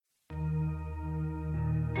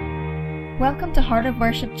Welcome to Heart of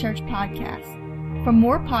Worship Church Podcast. For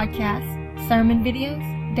more podcasts, sermon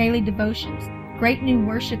videos, daily devotions, great new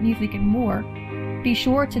worship music, and more, be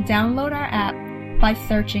sure to download our app by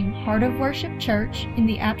searching Heart of Worship Church in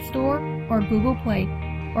the App Store or Google Play,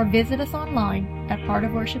 or visit us online at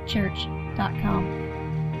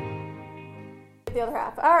heartofworshipchurch.com. The other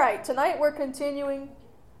half. All right, tonight we're continuing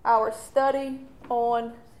our study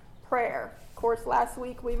on prayer. Of course, last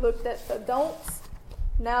week we looked at the don'ts.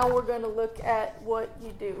 Now we're going to look at what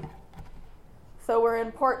you do. So we're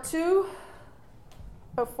in part 2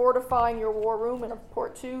 of fortifying your war room, and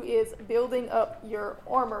part 2 is building up your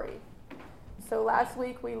armory. So last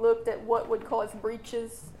week we looked at what would cause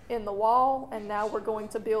breaches in the wall, and now we're going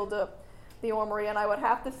to build up the armory. And I would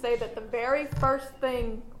have to say that the very first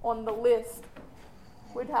thing on the list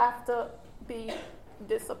would have to be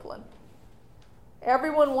discipline.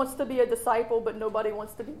 Everyone wants to be a disciple, but nobody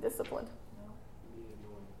wants to be disciplined.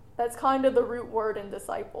 That's kind of the root word in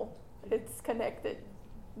disciple. It's connected.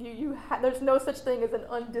 There's no such thing as an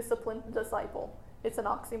undisciplined disciple. It's an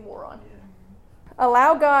oxymoron. Yeah.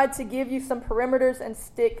 Allow God to give you some perimeters and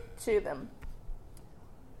stick to them.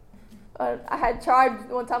 I had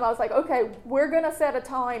tried one time. I was like, okay, we're going to set a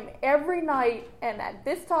time every night, and at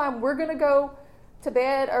this time we're going to go to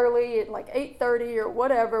bed early at like 8:30 or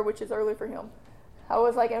whatever, which is early for him. I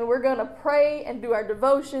was like, and we're going to pray and do our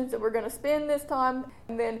devotions, and we're going to spend this time.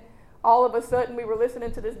 And then all of a sudden we were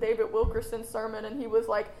listening to this David Wilkerson sermon, and he was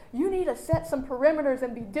like, you need to set some perimeters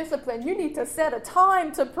and be disciplined. You need to set a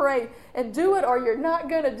time to pray and do it, or you're not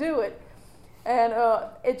going to do it. And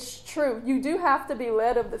it's true. You do have to be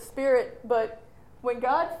led of the Spirit. But when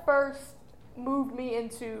God first moved me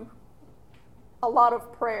into a lot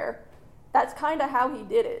of prayer, that's kind of how he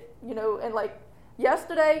did it, you know. And like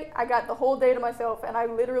yesterday, I got the whole day to myself, and I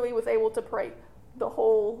literally was able to pray the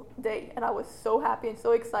whole day. And I was so happy and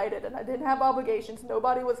so excited, and I didn't have obligations.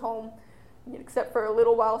 Nobody was home, except for a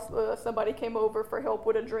little while somebody came over for help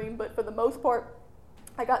with a dream. But for the most part,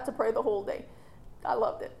 I got to pray the whole day. I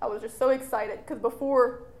loved it. I was just so excited because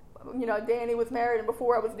before, Danny was married, and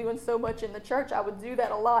before I was doing so much in the church, I would do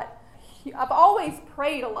that a lot. I've always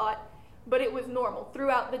prayed a lot, but it was normal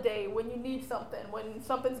throughout the day when you need something, when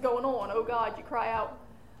something's going on, oh God, you cry out.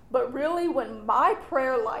 But really, when my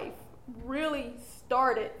prayer life really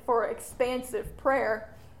started for expansive prayer,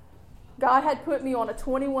 God had put me on a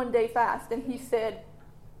 21-day fast, and he said,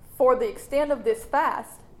 for the extent of this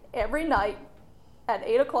fast, every night at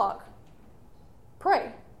 8 o'clock,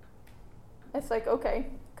 pray. It's like, okay,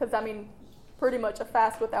 because pretty much a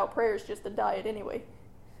fast without prayer is just a diet anyway.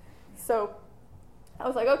 So I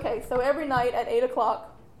was like, okay, so every night at 8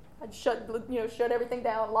 o'clock, I'd shut everything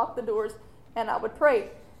down, lock the doors, and I would pray.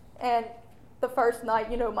 And the first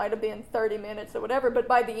night, might have been 30 minutes or whatever, but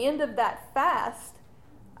by the end of that fast,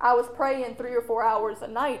 I was praying 3 or 4 hours a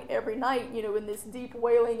night, every night, in this deep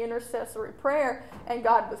wailing intercessory prayer, and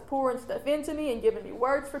God was pouring stuff into me and giving me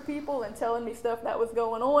words for people and telling me stuff that was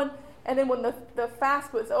going on. And then when the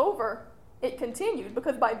fast was over, it continued,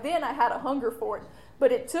 because by then I had a hunger for it.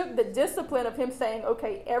 But it took the discipline of him saying,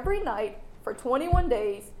 okay, every night for 21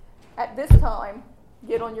 days, at this time,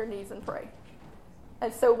 get on your knees and pray.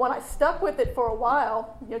 And so when I stuck with it for a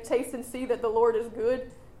while, taste and see that the Lord is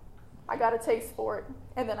good, I got a taste for it,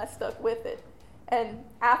 and then I stuck with it. And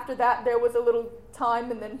after that, there was a little time,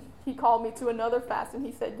 and then he called me to another fast, and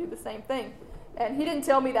he said, do the same thing. And he didn't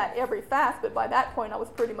tell me that every fast, but by that point, I was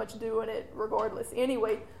pretty much doing it regardless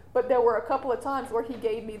anyway. But there were a couple of times where he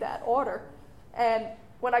gave me that order. And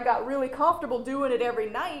when I got really comfortable doing it every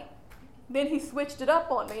night, then he switched it up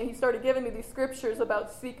on me, and he started giving me these scriptures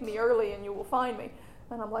about seek me early and you will find me.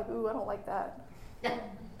 And I'm like, ooh, I don't like that.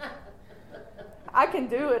 I can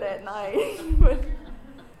do it at night.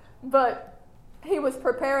 But he was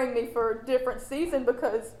preparing me for a different season,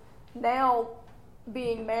 because now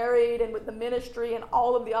being married and with the ministry and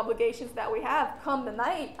all of the obligations that we have, come the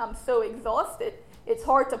night, I'm so exhausted. It's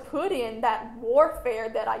hard to put in that warfare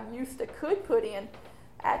that I could put in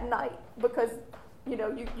at night, because,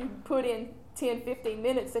 you put in 10, 15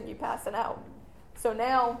 minutes and you passing out. So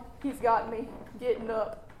now he's got me getting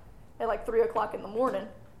up at like 3 o'clock in the morning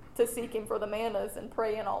to seek him for the mannas and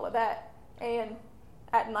pray and all of that. And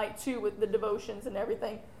at night too with the devotions and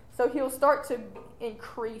everything. So he'll start to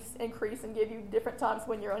increase and give you different times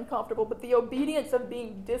when you're uncomfortable. But the obedience of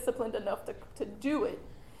being disciplined enough to do it,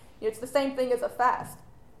 it's the same thing as a fast.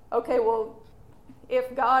 Okay, well,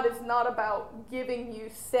 if God is not about giving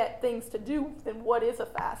you set things to do, then what is a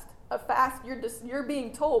fast? A fast, you're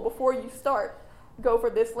being told before you start, go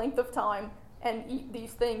for this length of time and eat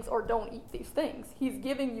these things or don't eat these things. He's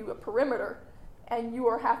giving you a perimeter, and you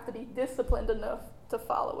have to be disciplined enough to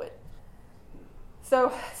follow it.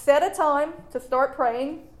 So set a time to start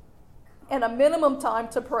praying, and a minimum time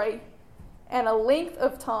to pray, and a length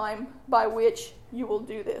of time by which you will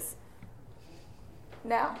do this.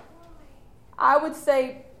 Now, I would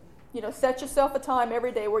say, set yourself a time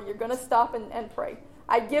every day where you're going to stop and pray.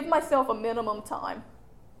 I give myself a minimum time.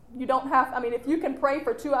 You don't have, if you can pray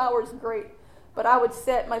for 2 hours, great. But I would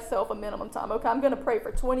set myself a minimum time. Okay, I'm going to pray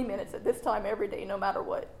for 20 minutes at this time every day, no matter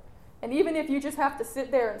what. And even if you just have to sit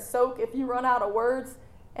there and soak, if you run out of words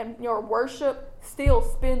and your worship, still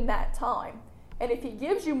spend that time. And if he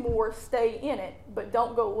gives you more, stay in it, but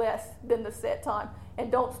don't go less than the set time.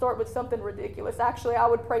 And don't start with something ridiculous. Actually, I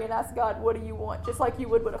would pray and ask God, what do you want? Just like you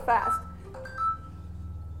would with a fast.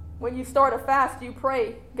 When you start a fast, you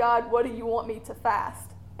pray, God, what do you want me to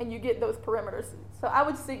fast? And you get those perimeters. So I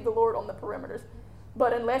would seek the Lord on the perimeters.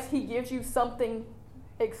 But unless he gives you something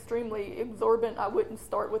extremely exorbitant, I wouldn't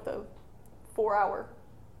start with a 4-hour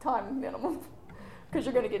time minimum because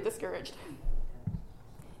you're going to get discouraged.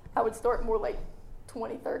 I would start more like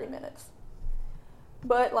 20, 30 minutes.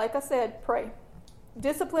 But like I said, pray.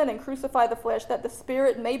 Discipline and crucify the flesh that the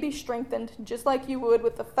spirit may be strengthened, just like you would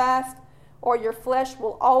with the fast, or your flesh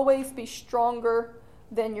will always be stronger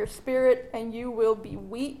than your spirit, and you will be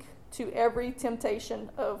weak to every temptation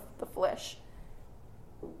of the flesh.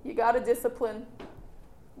 You got to discipline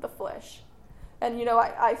the flesh. And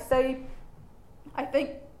I think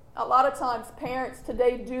a lot of times parents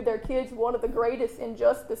today do their kids one of the greatest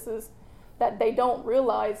injustices that they don't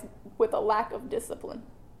realize with a lack of discipline.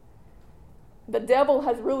 The devil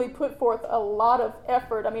has really put forth a lot of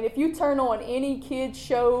effort. If you turn on any kids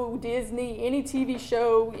show, Disney, any TV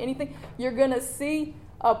show, anything, you're going to see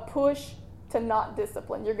a push to not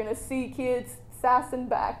discipline. You're going to see kids sassing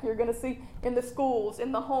back. You're going to see in the schools,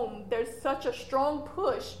 in the home, there's such a strong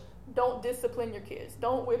push. Don't discipline your kids.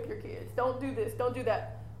 Don't whip your kids. Don't do this. Don't do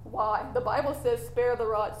that. Why? The Bible says, spare the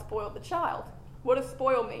rod, spoil the child. What does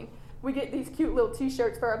spoil mean? We get these cute little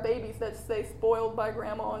t-shirts for our babies that say spoiled by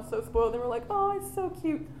grandma and so spoiled. And we're like, oh, it's so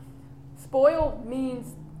cute. Spoil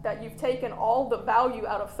means that you've taken all the value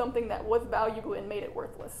out of something that was valuable and made it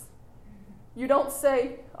worthless. You don't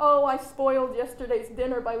say, oh, I spoiled yesterday's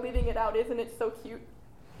dinner by leaving it out. Isn't it so cute?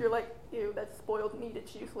 You're like, ew, that's spoiled meat.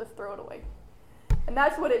 It's useless. Throw it away. And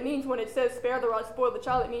that's what it means when it says spare the rod, spoil the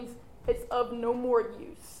child. It means it's of no more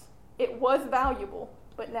use. It was valuable,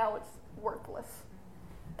 but now it's worthless.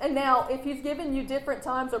 And now, if he's given you different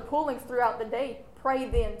times or pullings throughout the day, pray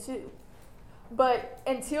then too. But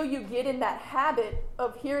until you get in that habit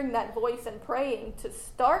of hearing that voice and praying, to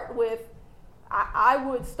start with, I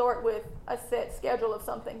would start with a set schedule of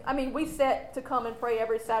something. We set to come and pray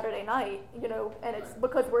every Saturday night, and it's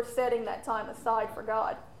because we're setting that time aside for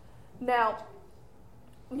God. Now,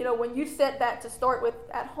 when you set that to start with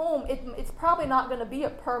at home, it's probably not going to be a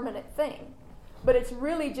permanent thing. But it's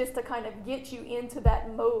really just to kind of get you into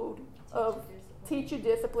that mode of teach you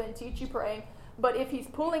discipline, teach you praying. But if he's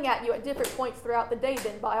pulling at you at different points throughout the day,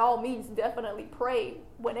 then by all means, definitely pray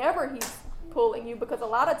whenever he's pulling you. Because a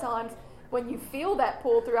lot of times when you feel that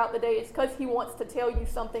pull throughout the day, it's because he wants to tell you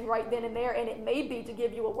something right then and there. And it may be to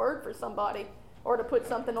give you a word for somebody or to put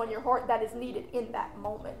something on your heart that is needed in that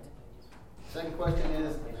moment. Second question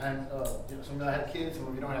is, and some of you have kids, some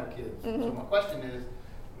of you don't have kids. Mm-hmm. So my question is,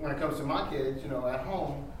 when it comes to my kids, at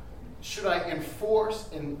home, should I enforce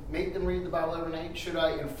and make them read the Bible every night? Should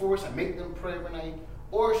I enforce and make them pray every night?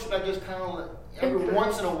 Or should I just kind of every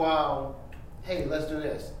once in a while, hey, let's do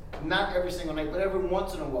this? Not every single night, but every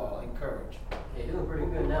once in a while, encourage. Yeah, you're doing pretty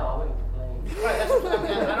good now. I wouldn't complain. Right, that's what I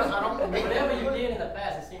mean. I don't make whatever you did in the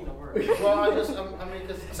past, it seemed to work. Well,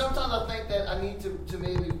 because sometimes I think that I need to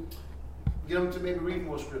maybe get them to maybe read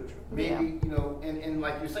more scripture. Maybe, and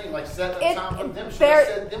like you're saying, like set a time for them. Should I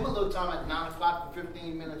set them a little time at 9 o'clock for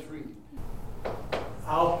 15 minutes reading?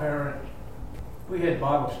 Our parents, we had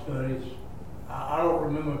Bible studies. I don't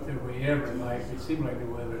remember if they were every night. It seemed like they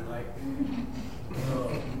were every night.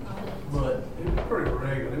 But it was pretty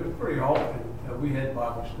regular. It was pretty often that we had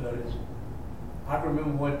Bible studies. I can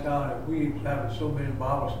remember one time that we was having so many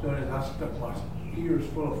Bible studies, I stuck my ears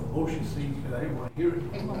full of motion seeds because I didn't want to hear it.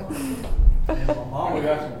 And my mom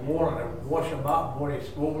got some water to wash them out before they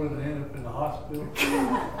swollen and ended up in the hospital.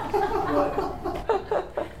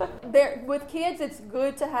 With kids, it's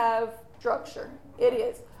good to have structure. It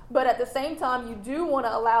is. But at the same time, you do want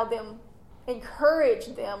to allow them, encourage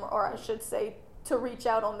them, or I should say, to reach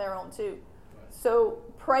out on their own too. So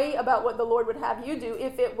pray about what the Lord would have you do.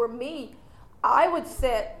 If it were me, I would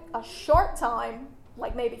set a short time,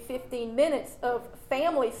 like maybe 15 minutes of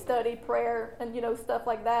family study, prayer, and stuff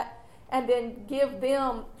like that. And then give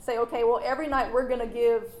them, say, okay, well, every night we're going to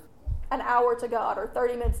give an hour to God or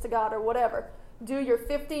 30 minutes to God or whatever. do your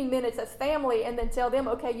 15 minutes as family and then tell them,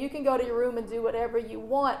 okay, you can go to your room and do whatever you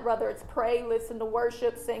want, whether it's pray, listen to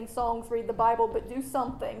worship, sing songs, read the Bible, but do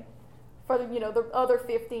something for the other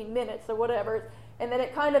 15 minutes or whatever. And then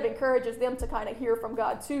it kind of encourages them to kind of hear from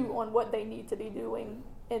God too on what they need to be doing.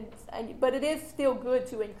 But it is still good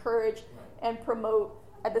to encourage and promote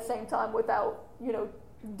at the same time without,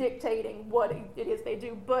 dictating what it is they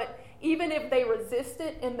do. But even if they resist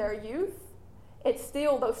it in their youth, it's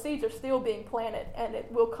still, those seeds are still being planted, and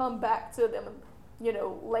it will come back to them,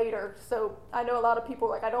 later. So I know a lot of people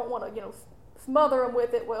are like, I don't want to, smother them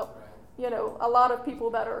with it. Well, a lot of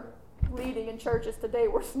people that are leading in churches today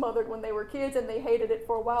were smothered when they were kids, and they hated it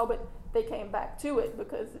for a while, but they came back to it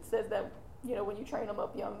because it says that, when you train them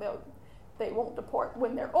up young, they won't depart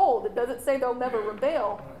when they're old. It doesn't say they'll never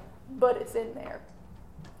rebel, but it's in there.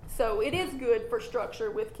 So it is good for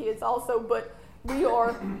structure with kids also, but we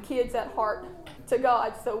are kids at heart to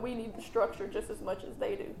God, so we need the structure just as much as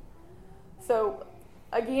they do. So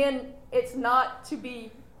again, it's not to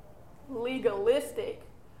be legalistic,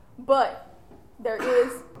 but there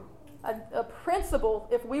is a principle.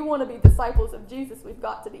 If we want to be disciples of Jesus, we've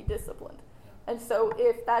got to be disciplined. And so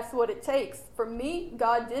if that's what it takes, for me,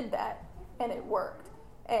 God did that, and it worked.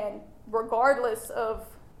 And regardless of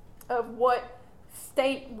what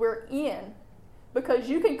state we're in, because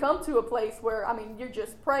you can come to a place where, you're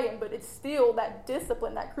just praying, but it's still that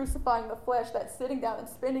discipline, that crucifying the flesh, that sitting down and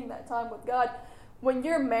spending that time with God. When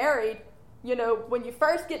you're married, when you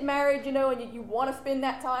first get married, and you want to spend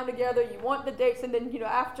that time together, you want the dates, and then,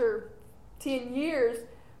 after 10 years,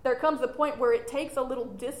 there comes a point where it takes a little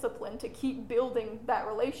discipline to keep building that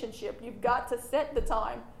relationship. You've got to set the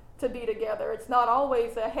time to be together. It's not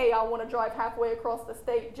always hey, I want to drive halfway across the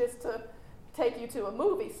state just to take you to a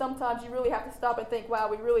movie. Sometimes you really have to stop and think, wow,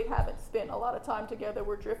 we really haven't spent a lot of time together.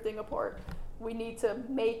 We're drifting apart. We need to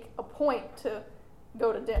make a point to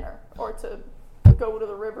go to dinner or to go to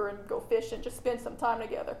the river and go fish and just spend some time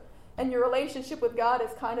together. And your relationship with God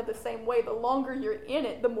is kind of the same way. The longer you're in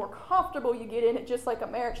it, the more comfortable you get in it, just like a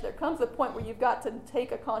marriage. There comes a point where you've got to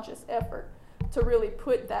take a conscious effort to really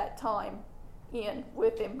put that time in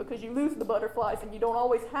with Him, because you lose the butterflies and you don't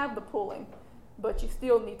always have the pulling, but you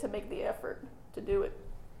still need to make the effort to do it.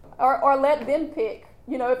 Or let them pick.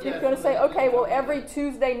 If you're going to say, okay, well, every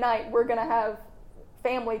Tuesday night we're going to have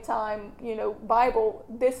family time, Bible,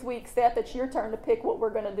 this week, Seth, it's your turn to pick what we're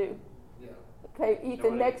going to do. Okay,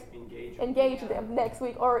 Ethan, engage them next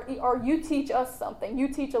week, or you teach us something. You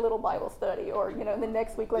teach a little Bible study, or the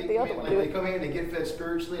next week let the other one do it. They come in and they get fed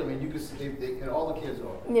spiritually. You can see all the kids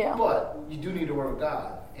are. Yeah. But you do need to work with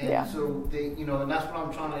God, and so they, and that's what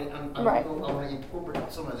I'm trying to. I want to incorporate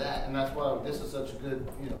some of that, and that's why this is such a good,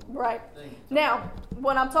 thing. Now,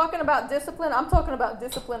 when I'm talking about discipline, I'm talking about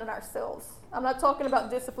discipline in ourselves. I'm not talking about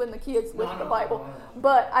discipline the kids with the Bible,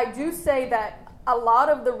 but I do say that a lot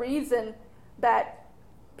of the reason that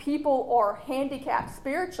people are handicapped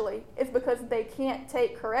spiritually is because they can't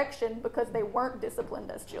take correction because they weren't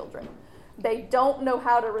disciplined as children. They don't know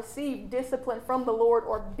how to receive discipline from the Lord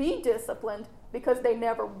or be disciplined because they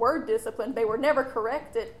never were disciplined. They were never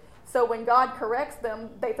corrected. So when God corrects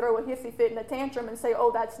them, they throw a hissy fit and a tantrum and say,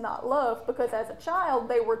 oh, that's not love, because as a child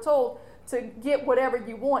they were told to get whatever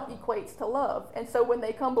you want equates to love. And so when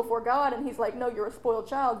they come before God and He's like, no, you're a spoiled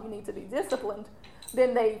child, you need to be disciplined,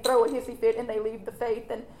 then they throw a hissy fit and they leave the faith.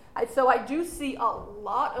 And so I do see a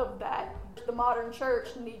lot of that. The modern church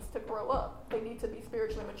needs to grow up. They need to be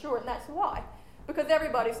spiritually mature, and that's why. Because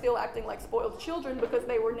everybody's still acting like spoiled children because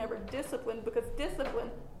they were never disciplined, because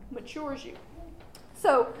discipline matures you.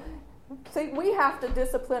 So, see, we have to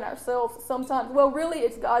discipline ourselves sometimes. Well, really,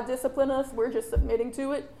 it's God disciplining us. We're just submitting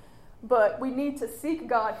to it. But we need to seek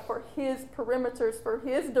God for His perimeters, for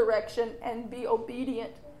His direction, and be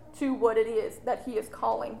obedient to what it is that He is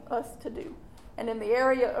calling us to do. And in the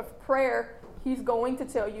area of prayer, He's going to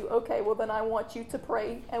tell you, okay, well then I want you to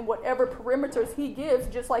pray, and whatever perimeters He gives,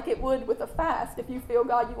 just like it would with a fast. If you feel,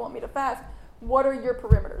 God, you want me to fast, what are your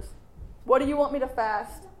perimeters? What do you want me to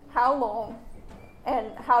fast? How long?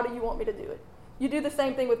 And how do you want me to do it? You do the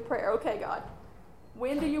same thing with prayer. Okay, God,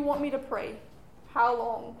 when do you want me to pray? How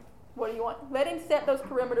long? What do you want? Let Him set those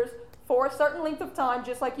perimeters for a certain length of time,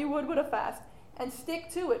 just like you would with a fast, and stick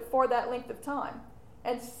to it for that length of time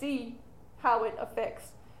and see how it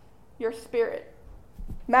affects your spirit.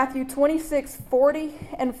 Matthew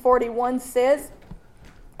 26:40 and 41 says,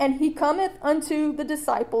 And He cometh unto the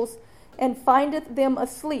disciples, and findeth them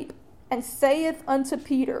asleep, and saith unto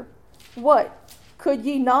Peter, What? Could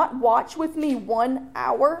ye not watch with me 1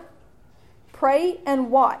 hour? Pray and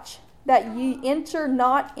watch, that ye enter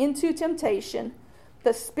not into temptation.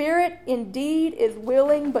 The spirit indeed is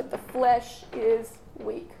willing, but the flesh is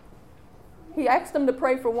weak. He asked them to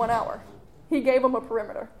pray for 1 hour. He gave them a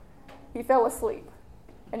perimeter. He fell asleep.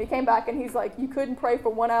 And he came back and he's like, you couldn't pray for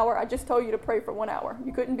 1 hour. I just told you to pray for 1 hour.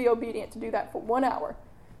 You couldn't be obedient to do that for 1 hour.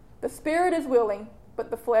 The spirit is willing, but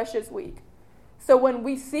the flesh is weak. So when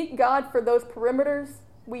we seek God for those perimeters,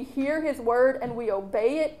 we hear his word and we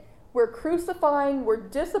obey it, we're crucifying, we're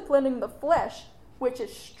disciplining the flesh, which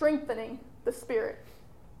is strengthening the spirit.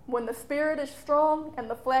 When the spirit is strong and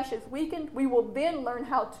the flesh is weakened, we will then learn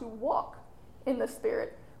how to walk in the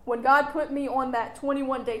spirit. When God put me on that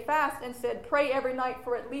 21-day fast and said, pray every night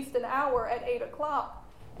for at least an hour at 8 o'clock,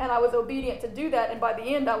 and I was obedient to do that, and by the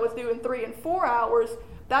end I was doing 3 and 4 hours,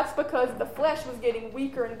 that's because the flesh was getting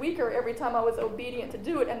weaker and weaker every time I was obedient to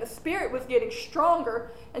do it, and the spirit was getting stronger,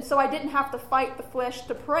 and so I didn't have to fight the flesh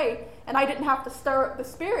to pray, and I didn't have to stir up the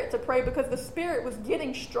spirit to pray because the spirit was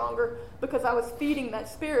getting stronger because I was feeding that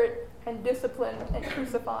spirit and discipline and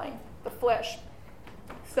crucifying the flesh.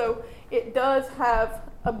 So it does have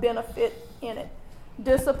a benefit in it.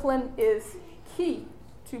 Discipline is key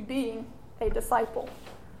to being a disciple.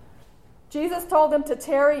 Jesus told them to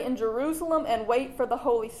tarry in Jerusalem and wait for the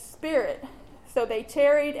Holy Spirit. So they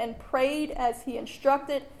tarried and prayed as he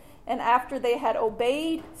instructed, and after they had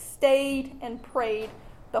obeyed, stayed, and prayed,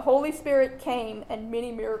 the Holy Spirit came and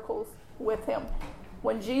many miracles with him.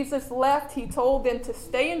 When Jesus left, he told them to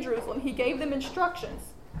stay in Jerusalem. He gave them instructions.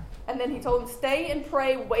 And then he told them, stay and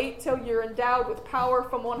pray, wait till you're endowed with power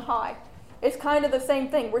from on high. It's kind of the same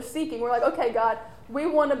thing. We're seeking. We're like, okay, God, we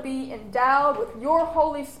want to be endowed with your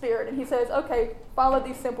Holy Spirit. And he says, okay, follow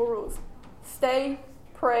these simple rules. Stay,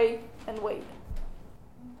 pray, and wait.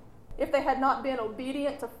 If they had not been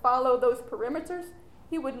obedient to follow those perimeters,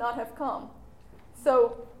 he would not have come.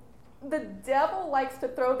 So the devil likes to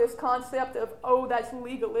throw this concept of, oh, that's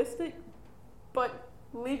legalistic, but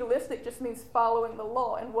legalistic just means following the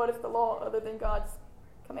law. And what is the law other than God's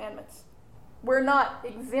commandments? We're not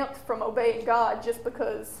exempt from obeying God just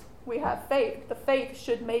because we have faith. The faith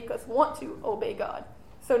should make us want to obey God.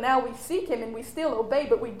 So now we seek him and we still obey,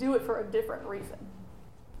 but we do it for a different reason.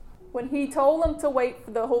 When he told them to wait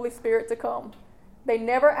for the Holy Spirit to come, they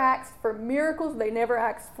never asked for miracles. They never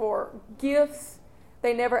asked for gifts.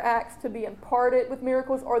 They never asked to be imparted with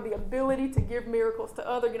miracles or the ability to give miracles to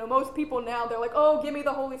others. You know, most people now, they're like, oh, give me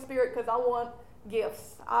the Holy Spirit because I want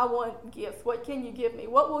gifts. I want gifts. What can you give me?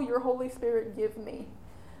 What will your Holy Spirit give me?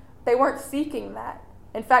 They weren't seeking that.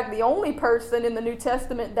 In fact, the only person in the New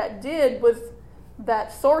Testament that did was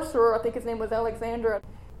that sorcerer. I think his name was Alexander.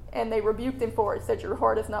 And they rebuked him for it. Said, your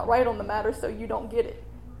heart is not right on the matter, so you don't get it.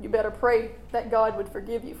 You better pray that God would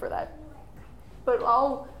forgive you for that. But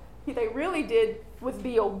all they really did was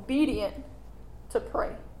be obedient to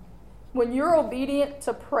pray. When you're obedient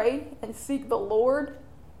to pray and seek the Lord,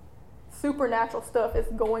 supernatural stuff is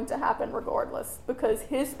going to happen regardless because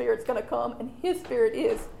his Spirit's going to come and his Spirit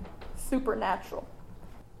is supernatural.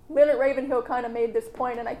 Leonard Ravenhill kind of made this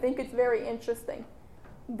point, and I think it's very interesting.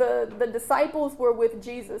 The disciples were with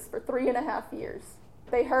Jesus for 3.5 years.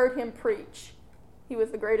 They heard him preach. He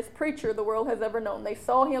was the greatest preacher the world has ever known. They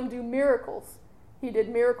saw him do miracles. He did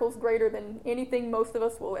miracles greater than anything most of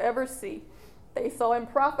us will ever see. They saw him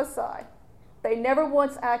prophesy. They never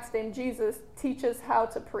once asked him, Jesus, teach us how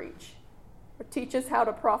to preach, or teach us how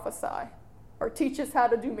to prophesy, or teach us how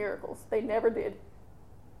to do miracles. They never did.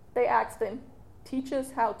 They asked him, teach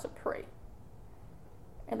us how to pray.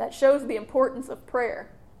 And that shows the importance of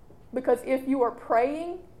prayer. Because if you are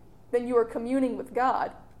praying, then you are communing with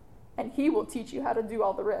God, and he will teach you how to do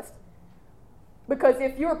all the rest. Because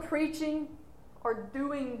if you're preaching or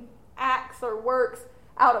doing acts or works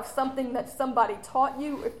out of something that somebody taught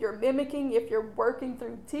you, if you're mimicking, if you're working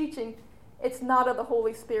through teaching, it's not of the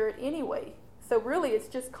Holy Spirit anyway. So really it's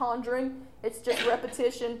just conjuring, it's just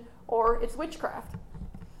repetition, or it's witchcraft.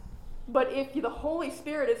 But if the Holy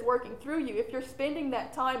Spirit is working through you, if you're spending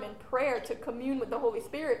that time in prayer to commune with the Holy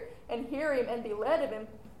Spirit and hear him and be led of him,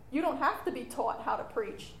 you don't have to be taught how to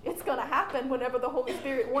preach. It's going to happen whenever the Holy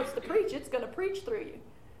Spirit wants to preach. It's going to preach through you.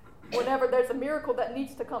 Whenever there's a miracle that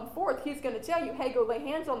needs to come forth, he's going to tell you, hey, go lay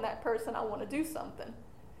hands on that person. I want to do something.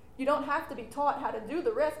 You don't have to be taught how to do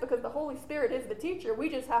the rest because the Holy Spirit is the teacher. We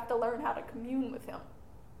just have to learn how to commune with him.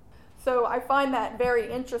 So I find that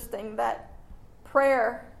very interesting that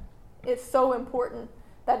prayer is so important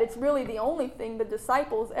that it's really the only thing the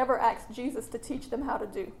disciples ever asked Jesus to teach them how to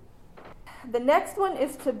do. The next one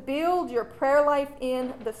is to build your prayer life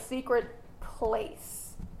in the secret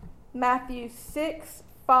place. Matthew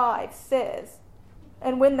 6:5 says,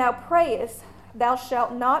 and when thou prayest, Thou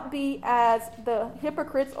shalt not be as the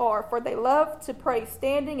hypocrites are, for they love to pray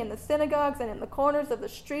standing in the synagogues and in the corners of the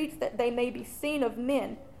streets, that they may be seen of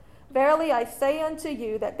men. Verily I say unto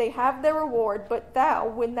you that they have their reward. But thou,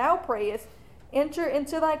 when thou prayest, enter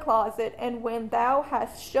into thy closet, and when thou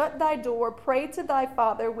hast shut thy door, pray to thy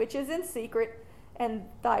Father which is in secret, and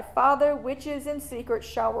thy Father which is in secret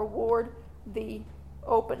shall reward thee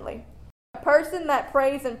openly. A person that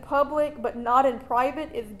prays in public but not in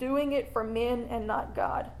private is doing it for men and not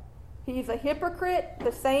God. He's a hypocrite,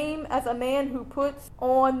 the same as a man who puts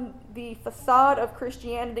on the facade of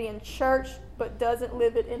Christianity in church but doesn't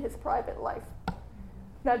live it in his private life.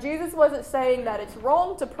 Now, Jesus wasn't saying that it's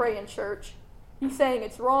wrong to pray in church. He's saying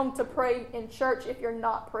it's wrong to pray in church if you're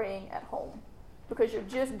not praying at home, because you're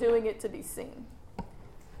just doing it to be seen.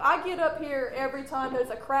 I get up here every time there's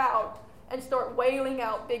a crowd and start wailing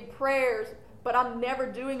out big prayers, but I'm never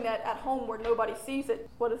doing that at home where nobody sees it.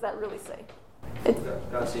 What does that really say?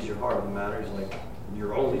 God sees your heart of the matter. He's like,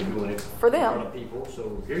 you're only doing it for them, in front of people.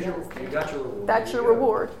 So here's you got your reward. That's your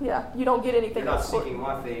reward. Yeah, you don't get anything You're not else. seeking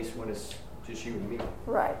my face when it's just you and me.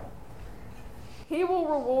 Right. He will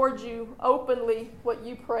reward you openly what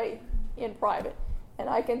you pray in private, and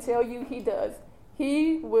I can tell you He does.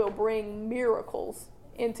 He will bring miracles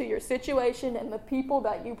into your situation, and the people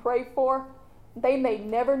that you pray for, they may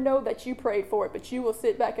never know that you prayed for it, but you will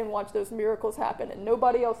sit back and watch those miracles happen, and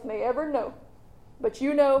nobody else may ever know. But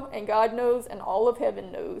you know, and God knows, and all of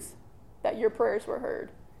heaven knows that your prayers were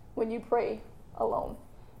heard when you pray alone.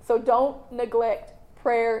 So don't neglect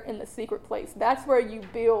prayer in the secret place. That's where you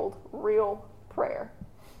build real prayer.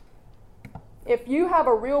 If you have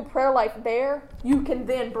a real prayer life there, you can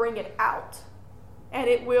then bring it out, and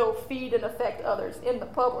it will feed and affect others in the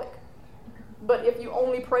public. But if you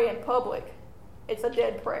only pray in public, it's a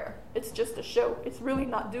dead prayer. It's just a show. It's really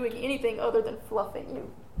not doing anything other than fluffing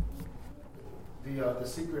you. The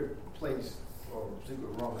secret place or secret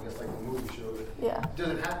room, I guess, like the movie shows it. Yeah. Does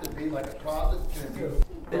it have to be like a closet? Can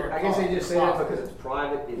it be? I guess they just say that because it's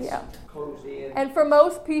private, it's Yeah. closed in. And for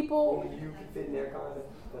most people, only you can fit in there, kind of.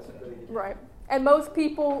 That's a really right. And most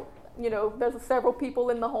people, you know, there's several people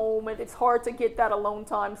in the home, and it's hard to get that alone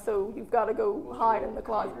time, so you've got to go hide in the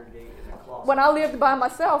closet. When I lived by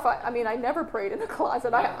myself, I never prayed in the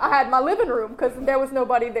closet. I had my living room because there was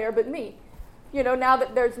nobody there but me. You know, now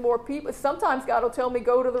that there's more people, sometimes God will tell me,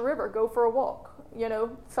 go to the river, go for a walk. You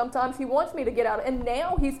know, sometimes He wants me to get out. And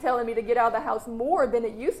now He's telling me to get out of the house more than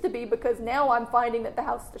it used to be, because now I'm finding that the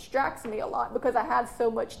house distracts me a lot because I have so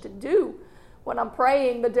much to do. When I'm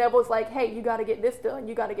praying, the devil's like, hey, you got to get this done,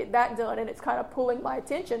 you got to get that done, and it's kind of pulling my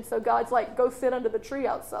attention. So God's like, go sit under the tree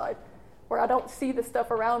outside where I don't see the stuff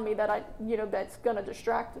around me that that's going to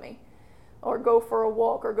distract me, or go for a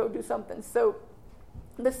walk or go do something. So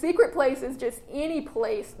the secret place is just any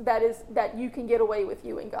place that you can get away with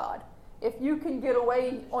you and God. If you can get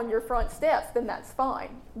away on your front steps, then that's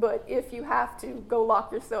fine. But if you have to, go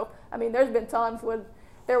lock yourself. I mean, there's been times when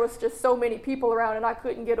there was just so many people around and I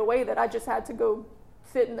couldn't get away that I just had to go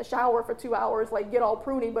sit in the shower for 2 hours, like get all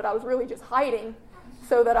pruny, but I was really just hiding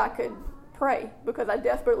so that I could pray, because I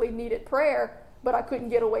desperately needed prayer, but I couldn't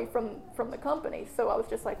get away from the company. So I was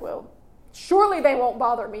just like, well, surely they won't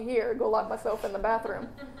bother me here. Go lock myself in the bathroom.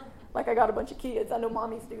 Like I got a bunch of kids. I know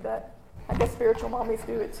mommies do that. I guess spiritual mommies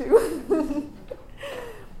do it too.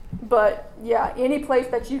 But yeah, any place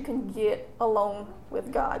that you can get alone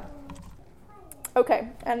with God. Okay,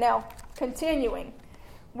 and now continuing.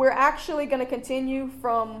 We're actually going to continue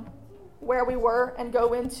from where we were and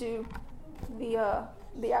go into the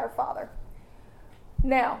Our Father.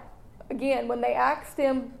 Now, again, when they asked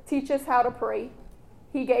Him, teach us how to pray,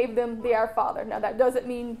 He gave them the Our Father. Now, that doesn't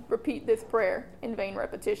mean repeat this prayer in vain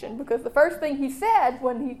repetition, because the first thing He said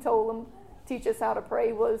when He told them, teach us how to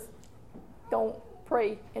pray, was don't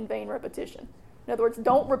pray in vain repetition. In other words,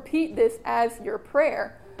 don't repeat this as your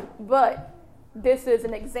prayer, but this is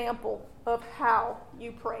an example of how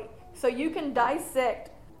you pray. So you can dissect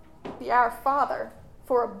the Our Father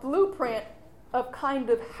for a blueprint of kind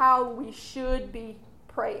of how we should be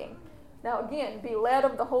praying. Now again, be led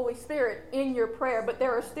of the Holy Spirit in your prayer, but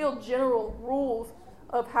there are still general rules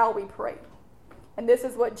of how we pray. And this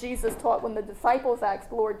is what Jesus taught when the disciples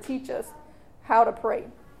asked, Lord, teach us how to pray.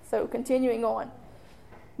 So continuing on.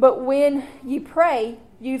 But when ye pray,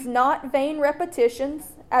 use not vain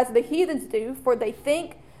repetitions, as the heathens do, for they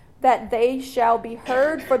think that they shall be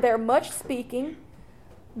heard for their much speaking.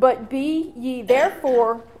 But be ye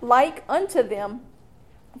therefore like unto them,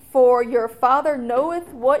 for your Father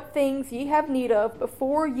knoweth what things ye have need of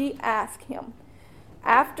before ye ask Him.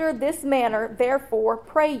 After this manner therefore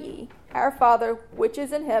pray ye, Our Father, which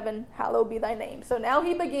is in heaven, hallowed be thy name. So now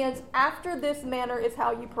he begins, after this manner is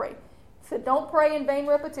how you pray. So don't pray in vain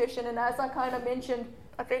repetition. And as I kind of mentioned,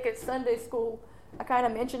 I think it's Sunday school, I kind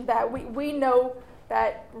of mentioned that we know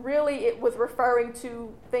that really it was referring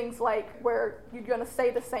to things like where you're going to say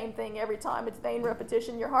the same thing every time. It's vain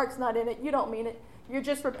repetition. Your heart's not in it. You don't mean it. You're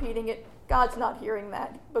just repeating it. God's not hearing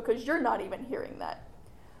that because you're not even hearing that.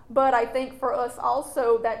 But I think for us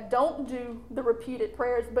also that don't do the repeated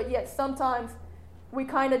prayers, but yet sometimes we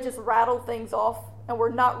kind of just rattle things off and we're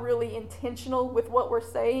not really intentional with what we're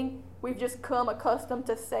saying. We've just come accustomed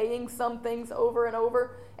to saying some things over and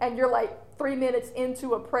over, and you're like 3 minutes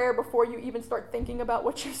into a prayer before you even start thinking about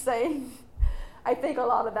what you're saying. I think a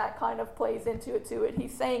lot of that kind of plays into it too.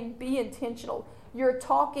 He's saying be intentional. You're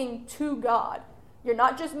talking to God. You're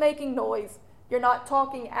not just making noise. You're not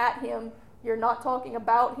talking at him. You're not talking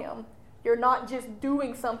about him. You're not just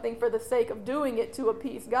doing something for the sake of doing it to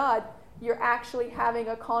appease God. You're actually having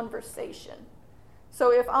a conversation.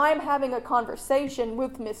 So if I'm having a conversation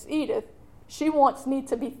with Miss Edith, she wants me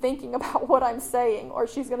to be thinking about what I'm saying, or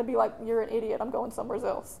she's going to be like, you're an idiot, I'm going somewhere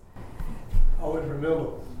else. I always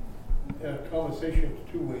remember a conversation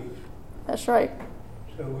is 2 ways. That's right.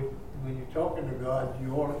 So when you're talking to God,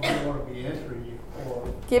 you want to be answering you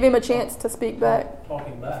or give him a chance to speak back.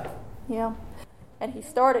 Talking back. Yeah. And he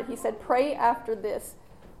said, pray after this.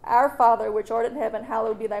 Our Father, which art in heaven,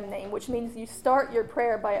 hallowed be thy name, which means you start your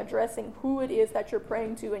prayer by addressing who it is that you're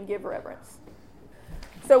praying to and give reverence.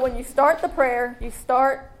 So when you start the prayer,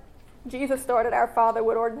 Jesus started, Our Father,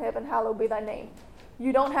 which art in heaven, hallowed be thy name.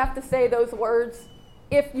 You don't have to say those words.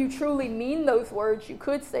 If you truly mean those words, you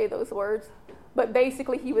could say those words. But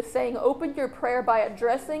basically he was saying, open your prayer by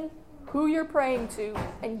addressing who you're praying to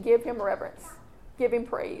and give him reverence. Give him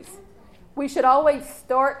praise. We should always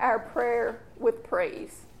start our prayer with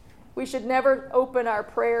praise. We should never open our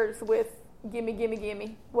prayers with, gimme, gimme,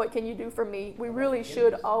 gimme. What can you do for me? We really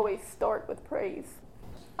should always start with praise.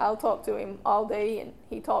 I'll talk to him all day and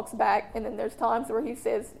he talks back. And then there's times where he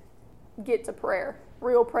says, get to prayer,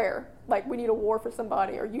 real prayer. Like we need a war for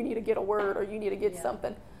somebody, or you need to get a word, or you need to get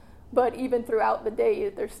something. But even throughout the day,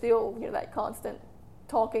 there's still, that constant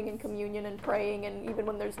talking and communion and praying. And even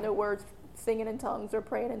when there's no words, singing in tongues or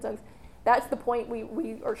praying in tongues. That's the point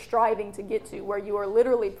we are striving to get to, where you are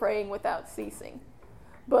literally praying without ceasing.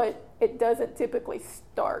 But it doesn't typically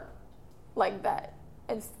start like that.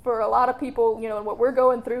 And for a lot of people, what we're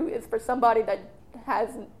going through is for somebody that has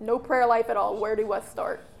no prayer life at all, where do I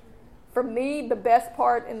start? For me, the best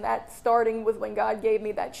part in that starting was when God gave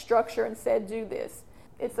me that structure and said, do this.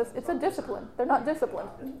 It's a discipline. They're not disciplined.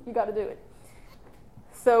 You got to do it.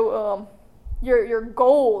 So your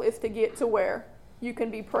goal is to get to where you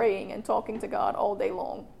can be praying and talking to God all day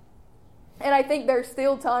long. And I think there's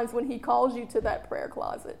still times when he calls you to that prayer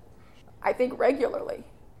closet. I think regularly.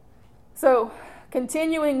 So,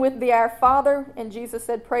 continuing with the Our Father, and Jesus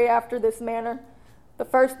said, pray after this manner. The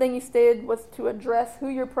first thing he said was to address who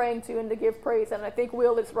you're praying to and to give praise. And I think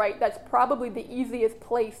Will is right. That's probably the easiest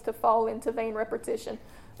place to fall into vain repetition.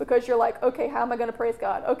 Because you're like, okay, how am I going to praise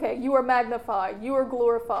God? Okay, you are magnified. You are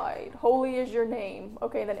glorified. Holy is your name.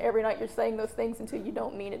 Okay, and then every night you're saying those things until you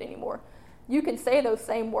don't mean it anymore. You can say those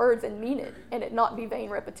same words and mean it, and it not be vain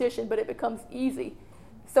repetition, but it becomes easy.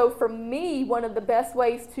 So for me, one of the best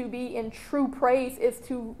ways to be in true praise is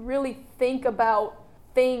to really think about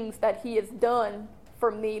things that he has done for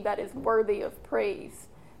me that is worthy of praise.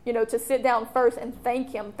 To sit down first and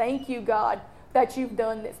thank him. Thank you, God, that you've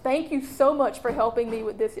done this. Thank you so much for helping me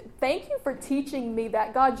with this. Thank you for teaching me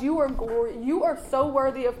that. God, you are glorious. You are so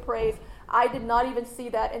worthy of praise. I did not even see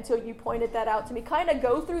that until you pointed that out to me. Kind of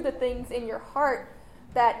go through the things in your heart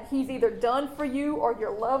that he's either done for you or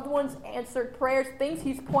your loved ones, answered prayers, things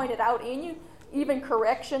he's pointed out in you, even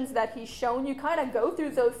corrections that he's shown you. Kind of go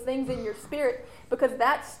through those things in your spirit, because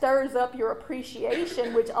that stirs up your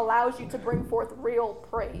appreciation, which allows you to bring forth real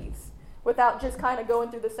praise. Without just kind of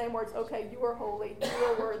going through the same words, okay, you are holy, you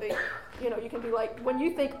are worthy. You can be like, when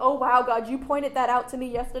you think, oh, wow, God, you pointed that out to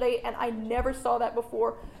me yesterday, and I never saw that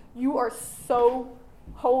before. You are so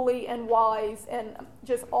holy and wise and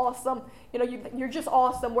just awesome. You're just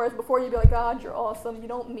awesome, whereas before you'd be like, God, you're awesome. You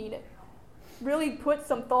don't mean it. Really put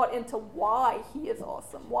some thought into why he is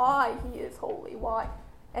awesome, why he is holy, why.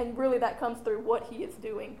 And really that comes through what he is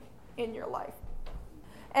doing in your life.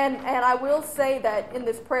 And I will say that in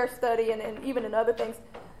this prayer study and even in other things,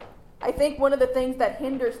 I think one of the things that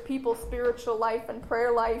hinders people's spiritual life and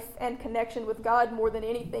prayer life and connection with God more than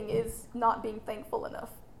anything is not being thankful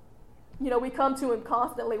enough. We come to him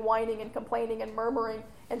constantly whining and complaining and murmuring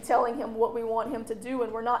and telling him what we want him to do,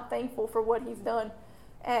 and we're not thankful for what he's done.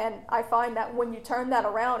 And I find that when you turn that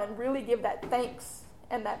around and really give that thanks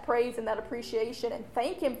and that praise and that appreciation and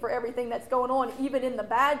thank Him for everything that's going on, even in the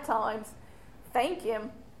bad times, thank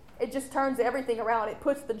Him, it just turns everything around. It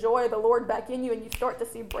puts the joy of the Lord back in you, and you start to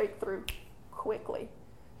see breakthrough quickly.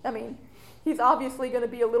 I mean, He's obviously going to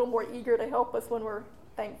be a little more eager to help us when we're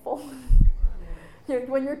thankful.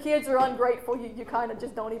 When your kids are ungrateful, you kind of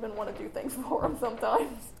just don't even want to do things for them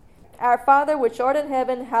sometimes. Our Father, which art in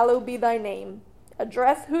heaven, hallowed be thy name.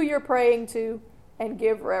 Address who you're praying to and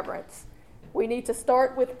give reverence. We need to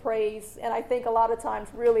start with praise, and I think a lot of times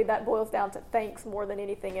really that boils down to thanks more than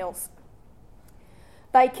anything else.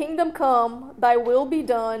 Thy kingdom come, thy will be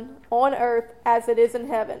done on earth as it is in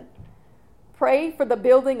heaven. Pray for the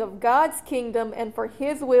building of God's kingdom and for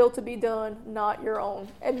His will to be done, not your own.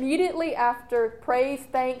 Immediately after praise,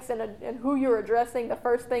 thanks, and who you're addressing, the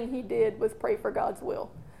first thing he did was pray for God's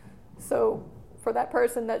will. So for that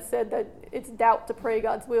person that said that it's doubt to pray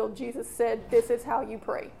God's will, Jesus said, this is how you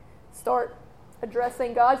pray. Start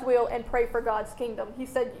addressing God's will and pray for God's kingdom. He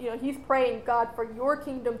said, He's praying, God, for your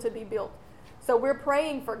kingdom to be built. So we're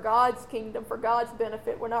praying for God's kingdom, for God's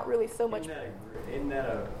benefit. We're not really so much... Isn't that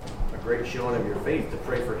a great showing of your faith to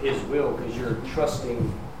pray for His will, because you're trusting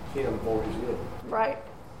Him for His will? Right.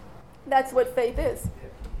 That's what faith is.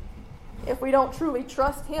 If we don't truly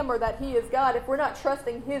trust Him or that He is God, if we're not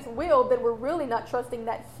trusting His will, then we're really not trusting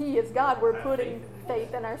that He is God. We're putting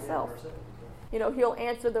faith in ourselves. He'll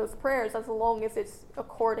answer those prayers as long as it's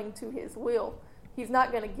according to His will. He's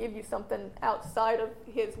not going to give you something outside of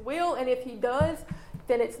His will, and if He does,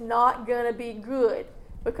 then it's not going to be good.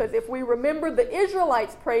 Because if we remember, the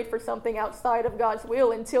Israelites prayed for something outside of God's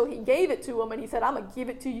will until He gave it to them, and He said, I'm going to give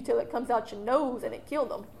it to you till it comes out your nose, and it killed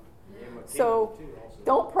them. So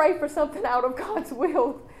don't pray for something out of God's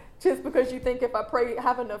will just because you think if I pray,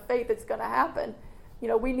 have enough faith, it's going to happen.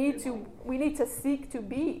 We need to seek to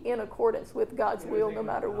be in accordance with God's will no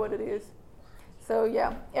matter what it is. So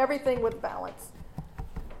yeah, everything with balance.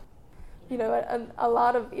 A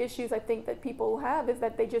lot of issues I think that people have is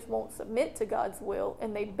that they just won't submit to God's will,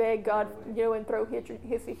 and they beg God, and throw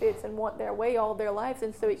hissy fits and want their way all their lives,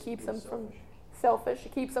 and so it keeps them from selfish.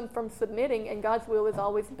 It keeps them from submitting, and God's will is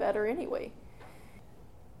always better anyway.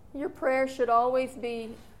 Your prayer should always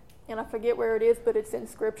be, and I forget where it is, but it's in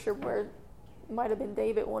Scripture where it might have been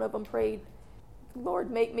David, one of them prayed, Lord,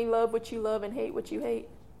 make me love what you love and hate what you hate.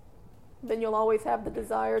 Then you'll always have the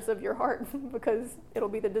desires of your heart because it'll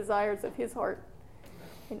be the desires of His heart.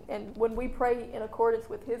 And when we pray in accordance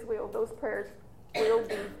with His will, those prayers will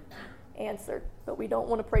be answered. But we don't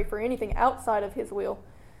want to pray for anything outside of His will.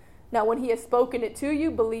 Now, when He has spoken it to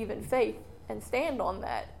you, believe in faith and stand on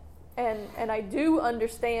that. And I do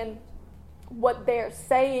understand what they're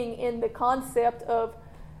saying in the concept of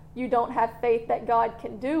you don't have faith that God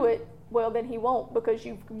can do it. Well, then He won't, because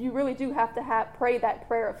you really do have to pray that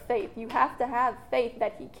prayer of faith. You have to have faith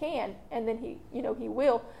that He can, and then He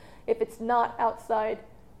will, if it's not outside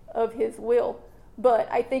of His will.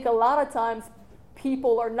 But I think a lot of times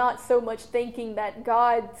people are not so much thinking that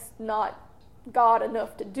God's not God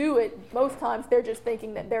enough to do it. Most times they're just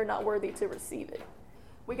thinking that they're not worthy to receive it.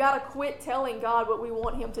 We got to quit telling God what we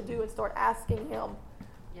want Him to do and start asking Him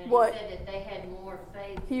what He said that they had more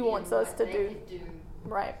faith He wants us to do.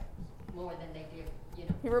 Right. More than they did,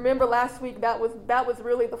 You remember last week that was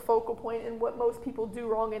really the focal point, and what most people do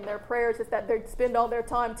wrong in their prayers is that they spend all their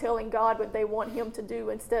time telling God what they want Him to do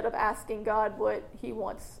instead of asking God what He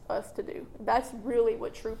wants us to do. That's really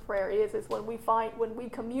what true prayer is when we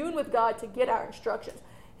commune with God to get our instructions.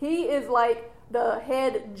 He is like the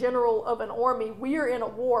head general of an army. We are in a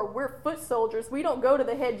war. We're foot soldiers. We don't go to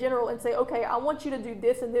the head general and say, okay, I want you to do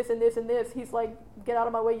this and this and this and this. He's like, get out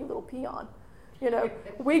of my way, you little peon.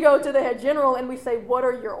 We go to the head general and we say, what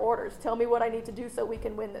are your orders? Tell me what I need to do so we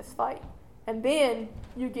can win this fight. And then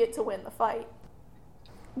you get to win the fight.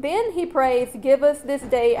 Then he prays, give us this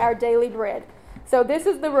day our daily bread. So this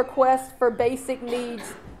is the request for basic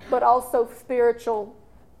needs, but also spiritual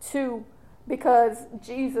too, because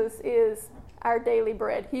Jesus is our daily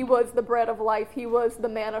bread. He was the bread of life. He was the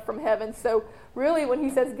manna from heaven. So really when he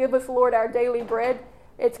says, give us, Lord, our daily bread,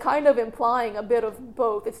 it's kind of implying a bit of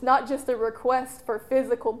both. It's not just a request for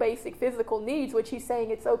basic physical needs, which he's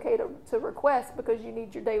saying it's okay to request because you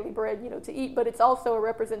need your daily bread, to eat, but it's also a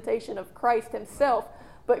representation of Christ himself.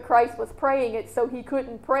 But Christ was praying it, so he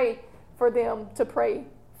couldn't pray for them to pray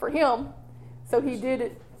for him. So he did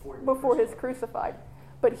it before his crucified.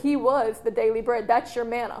 But he was the daily bread. That's your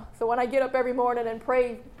manna. So when I get up every morning and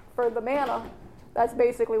pray for the manna, that's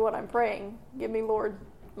basically what I'm praying. Give me, Lord,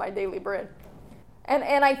 my daily bread.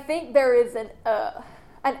 And I think there is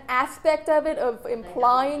an aspect of it of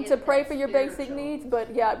implying to get pray that for your basic spiritual. needs,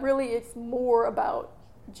 but yeah, really it's more about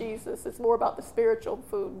Jesus. It's more about the spiritual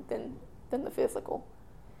food than the physical.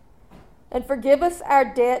 And forgive us our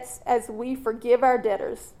debts as we forgive our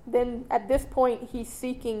debtors. Then at this point, he's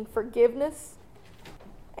seeking forgiveness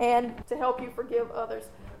and to help you forgive others.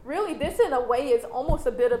 Really, this in a way is almost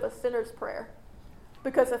a bit of a sinner's prayer.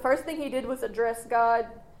 Because the first thing he did was address God.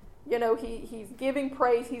 You know, he's giving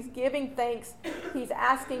praise, he's giving thanks, he's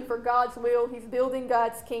asking for God's will, he's building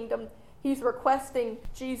God's kingdom, he's requesting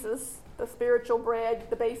Jesus, the spiritual bread,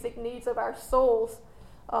 the basic needs of our souls.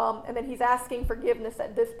 And then he's asking forgiveness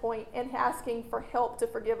at this point and asking for help to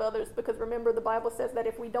forgive others. Because remember, the Bible says that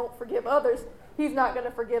if we don't forgive others, he's not going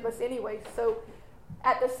to forgive us anyway. So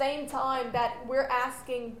at the same time that we're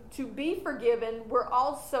asking to be forgiven, we're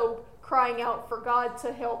also crying out for God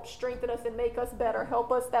to help strengthen us and make us better.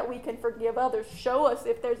 Help us that we can forgive others. Show us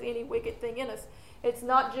if there's any wicked thing in us. It's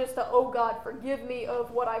not just a, oh God, forgive me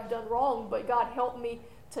of what I've done wrong, but God, help me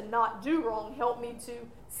to not do wrong. Help me to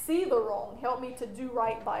see the wrong. Help me to do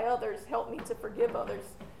right by others. Help me to forgive others.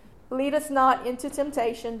 Lead us not into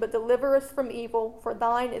temptation, but deliver us from evil. For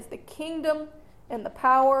thine is the kingdom and the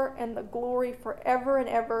power and the glory forever and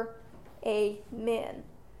ever. Amen.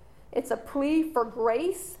 It's a plea for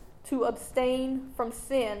grace to abstain from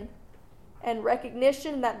sin and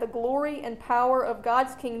recognition that the glory and power of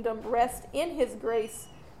God's kingdom rest in his grace,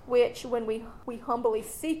 which, when we humbly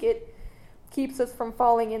seek it, keeps us from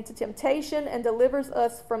falling into temptation and delivers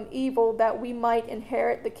us from evil, that we might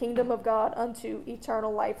inherit the kingdom of God unto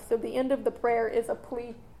eternal life. So the end of the prayer is a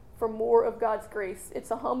plea for more of God's grace.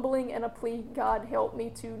 It's a humbling and a plea, God, help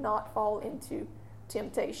me to not fall into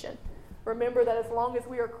temptation. Remember that as long as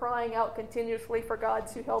we are crying out continuously for God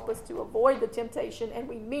to help us to avoid the temptation, and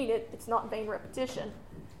we mean it, it's not vain repetition,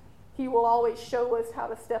 he will always show us how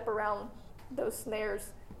to step around those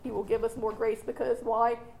snares. He will give us more grace because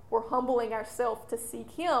why? We're humbling ourselves to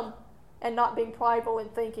seek him and not being prideful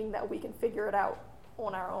and thinking that we can figure it out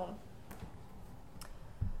on our own.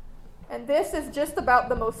 And this is just about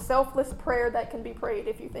the most selfless prayer that can be prayed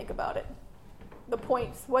if you think about it. The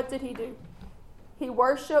points, what did he do? He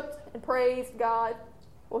worshiped and praised God.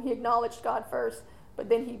 Well, he acknowledged God first, but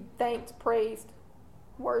then he thanked, praised,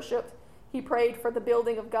 worshiped. He prayed for the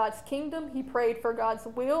building of God's kingdom. He prayed for God's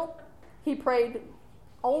will. He prayed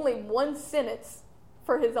only one sentence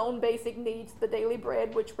for his own basic needs, the daily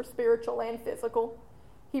bread, which were spiritual and physical.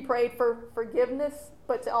 He prayed for forgiveness,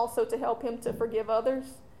 but also to help him to forgive others.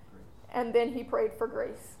 And then he prayed for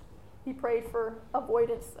grace. He prayed for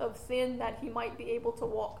avoidance of sin, that he might be able to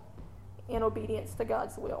walk in obedience to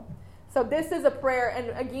God's will. So this is a prayer, and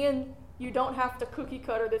again, you don't have to cookie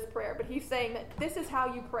cutter this prayer, but he's saying that this is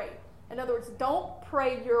how you pray. In other words, don't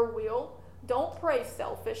pray your will. Don't pray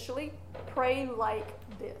selfishly. Pray like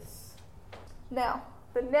this. Now,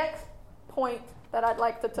 the next point that I'd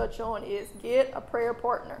like to touch on is get a prayer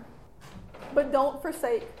partner. But don't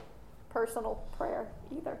forsake personal prayer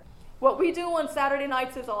either. What we do on Saturday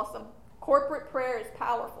nights is awesome. Corporate prayer is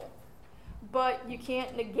powerful. But you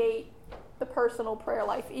can't negate the personal prayer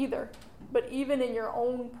life either. But even in your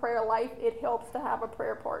own prayer life, it helps to have a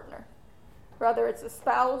prayer partner. Whether it's a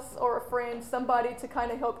spouse or a friend, somebody to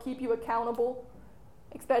kind of help keep you accountable,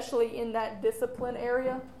 especially in that discipline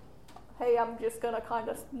area. Hey, I'm just going to kind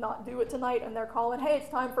of not do it tonight, and they're calling, hey, it's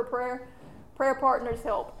time for prayer. Prayer partners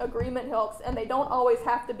help. Agreement helps, and they don't always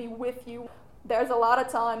have to be with you. There's a lot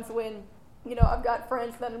of times when, I've got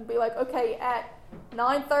friends that will be like, okay, at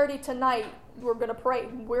 9:30 tonight, we're going to pray.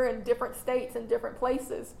 We're in different states and different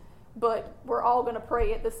places, but we're all going to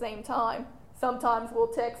pray at the same time. Sometimes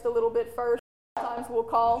we'll text a little bit first. Sometimes we'll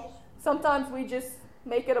call. Sometimes we just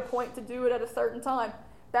make it a point to do it at a certain time.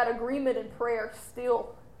 That agreement in prayer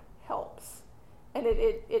still helps, and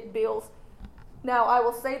it builds. Now, I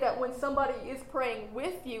will say that when somebody is praying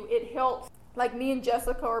with you, it helps. Like me and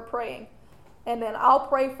Jessica are praying, and then I'll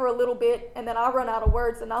pray for a little bit, and then I run out of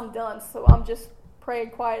words, and I'm done. So I'm just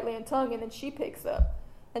praying quietly in tongue, and then she picks up.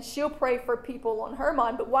 And she'll pray for people on her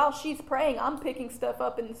mind, but while she's praying, I'm picking stuff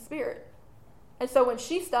up in the spirit. And so when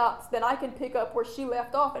she stops, then I can pick up where she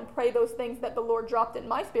left off and pray those things that the Lord dropped in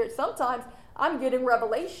my spirit. Sometimes I'm getting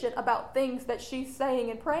revelation about things that she's saying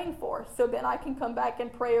and praying for. So then I can come back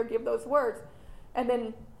and pray or give those words. And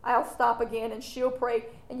then I'll stop again and she'll pray.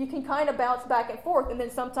 And you can kind of bounce back and forth. And then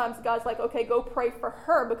sometimes God's like, okay, go pray for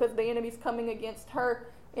her because the enemy's coming against her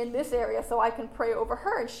in this area. So I can pray over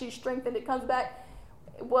her. And she's strengthened. It comes back.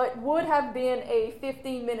 What would have been a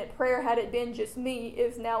 15-minute prayer had it been just me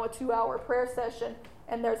is now a 2-hour prayer session,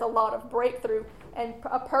 and there's a lot of breakthrough. And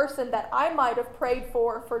a person that I might have prayed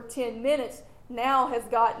for 10 minutes now has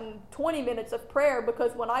gotten 20 minutes of prayer,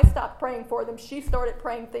 because when I stopped praying for them, she started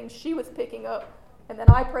praying things she was picking up, and then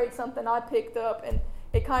I prayed something I picked up, and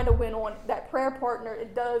it kind of went on. That prayer partner,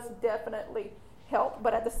 it does definitely help,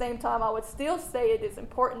 but at the same time, I would still say it is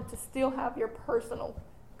important to still have your personal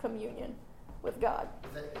communion with God.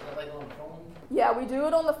 Is that like on the phone? Yeah, we do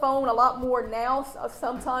it on the phone a lot more now.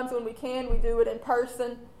 Sometimes when we can, we do it in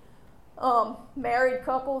person. Married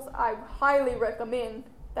couples, I highly recommend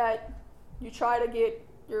that you try to get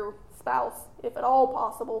your spouse, if at all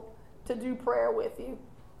possible, to do prayer with you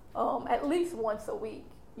at least once a week,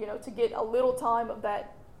 to get a little time of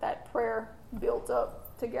that prayer built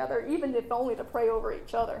up together, even if only to pray over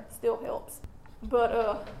each other, still helps.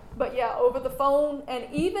 But yeah, over the phone, and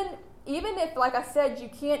even if, like I said, you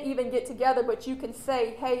can't even get together, but you can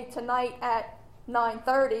say, hey, tonight at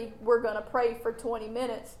 9:30, we're going to pray for 20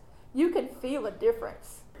 minutes. You can feel a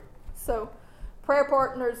difference. So prayer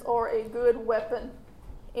partners are a good weapon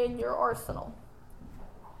in your arsenal.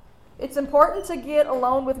 It's important to get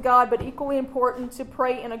alone with God, but equally important to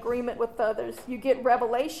pray in agreement with others. You get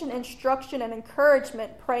revelation, instruction, and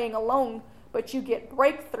encouragement praying alone, but you get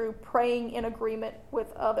breakthrough praying in agreement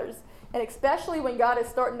with others. And especially when God is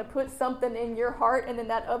starting to put something in your heart and then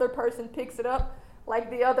that other person picks it up. Like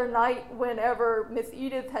the other night, whenever Miss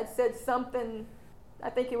Edith had said something, I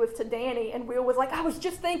think it was to Danny, and Will was like, I was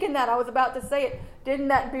just thinking that, I was about to say it. Didn't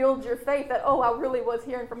that build your faith that, oh, I really was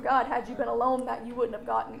hearing from God? Had you been alone, that you wouldn't have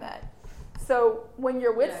gotten that. So when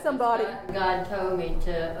you're with somebody... God told me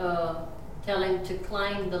to tell him to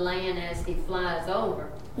claim the land as he flies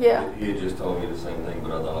over. Yeah. He had just told me the same thing,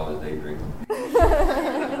 but I thought I was daydreaming.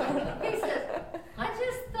 He said, I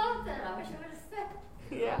just thought that. I wish I would have said.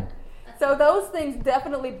 Yeah. So those things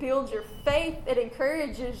definitely build your faith. It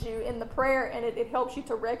encourages you in the prayer, and it helps you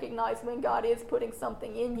to recognize when God is putting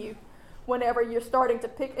something in you whenever you're starting to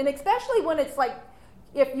pick. And especially when it's like,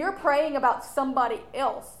 if you're praying about somebody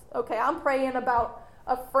else, okay, I'm praying about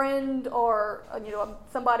a friend or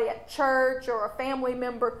somebody at church or a family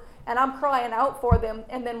member, and I'm crying out for them,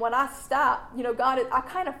 and then when I stop, I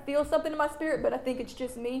kind of feel something in my spirit, but I think it's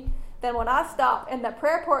just me. Then when I stop and the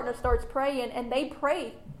prayer partner starts praying and they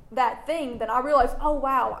pray that thing, then I realize, oh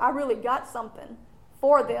wow, I really got something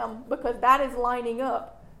for them, because that is lining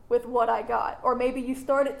up with what I got. Or maybe you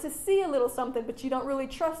started to see a little something, but you don't really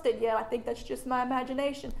trust it yet. I think that's just my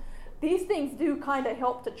imagination. These things do kind of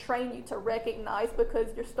help to train you to recognize, because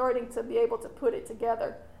you're starting to be able to put it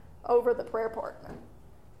together over the prayer partner.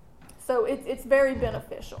 So it's very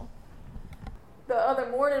beneficial. The other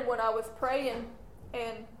morning when I was praying,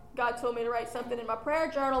 and God told me to write something in my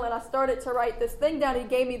prayer journal, and I started to write this thing down. He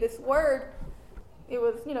gave me this word. It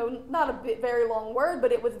was, not a very long word,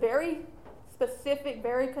 but it was very specific,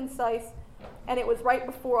 very concise, and it was right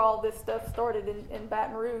before all this stuff started in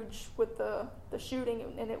Baton Rouge with the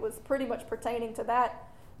shooting, and it was pretty much pertaining to that.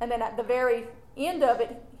 And then at the very end of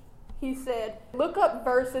it, he said, look up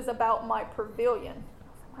verses about my pavilion.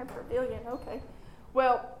 My pavilion, okay.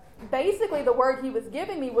 Well, basically the word he was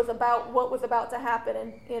giving me was about what was about to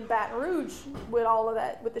happen in Baton Rouge with all of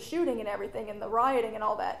that, with the shooting and everything and the rioting and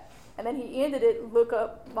all that. And then he ended it, look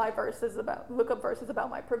up verses about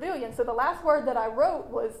my pavilion. So the last word that I wrote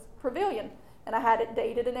was pavilion, and I had it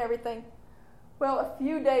dated and everything. Well, a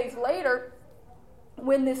few days later,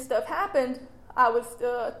 when this stuff happened, I was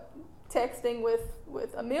texting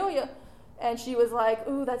with Amelia, and she was like,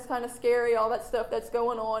 ooh, that's kind of scary, all that stuff that's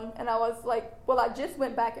going on. And I was like, well, I just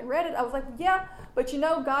went back and read it. I was like, yeah, but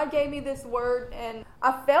God gave me this word, and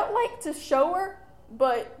I felt like to show her,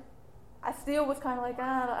 but I still was kind of like,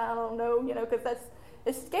 I don't know, because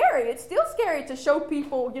it's scary. It's still scary to show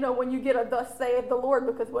people, when you get a thus saith the Lord,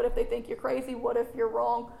 because what if they think you're crazy? What if you're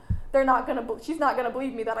wrong? She's not going to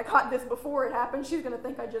believe me that I caught this before it happened. She's going to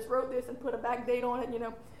think I just wrote this and put a back date on it,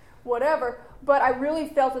 whatever. But I really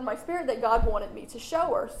felt in my spirit that God wanted me to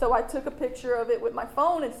show her. So I took a picture of it with my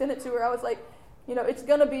phone and sent it to her. I was like, it's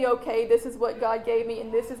going to be okay. This is what God gave me,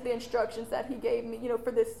 and this is the instructions that he gave me,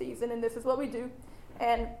 for this season, and this is what we do.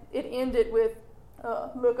 And it ended with,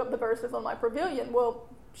 look up the verses on my pavilion. Well,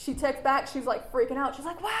 she texts back. She's like freaking out. She's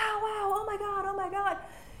like, wow, oh my God.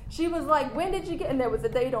 She was like, when did you get, and there was a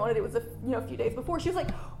date on it. It was a few days before. She was like,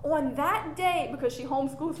 on that day, because she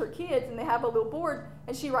homeschools her kids and they have a little board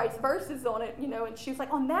and she writes verses on it, and she was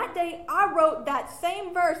like, on that day, I wrote that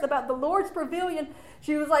same verse about the Lord's pavilion.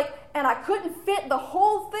 She was like, and I couldn't fit the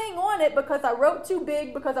whole thing on it because I wrote too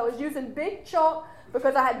big, because I was using big chalk,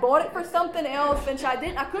 because I had bought it for something else, and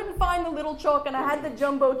I couldn't find the little chalk, and I had the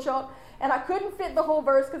jumbo chalk, and I couldn't fit the whole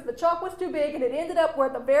verse because the chalk was too big, and it ended up where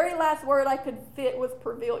the very last word I could fit was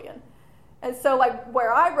pavilion. And so, like,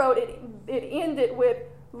 where I wrote it, it ended with,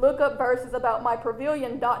 look up verses about my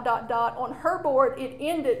pavilion, ... On her board, it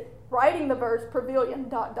ended writing the verse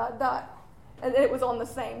pavilion, ... And it was on the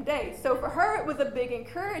same day. So for her, it was a big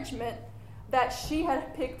encouragement that she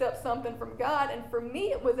had picked up something from God. And for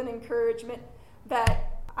me, it was an encouragement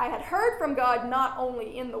that I had heard from God, not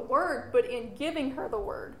only in the Word, but in giving her the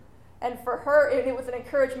Word. And for her, it was an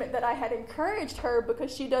encouragement that I had encouraged her,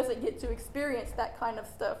 because she doesn't get to experience that kind of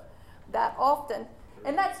stuff that often.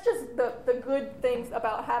 And that's just the good things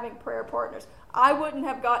about having prayer partners. I wouldn't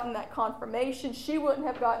have gotten that confirmation. She wouldn't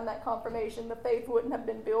have gotten that confirmation. The faith wouldn't have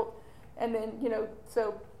been built. And then,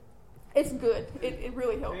 so it's good. It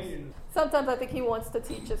really helps. Sometimes I think he wants to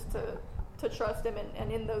teach us to trust him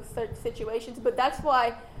and in those situations. But that's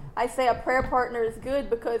why I say a prayer partner is good,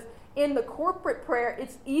 because in the corporate prayer,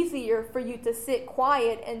 it's easier for you to sit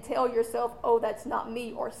quiet and tell yourself, oh, that's not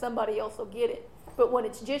me, or somebody else will get it. But when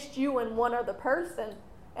it's just you and one other person,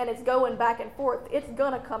 and it's going back and forth, it's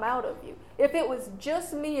going to come out of you. If it was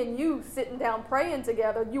just me and you sitting down praying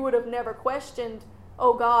together, you would have never questioned,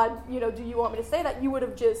 oh God, do you want me to say that? You would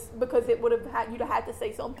have just, because it would have you'd have had to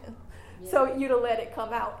say something. Yeah. So you'd have let it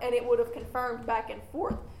come out, and it would have confirmed back and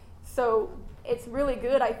forth. So it's really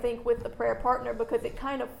good, I think, with the prayer partner, because it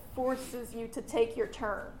kind of forces you to take your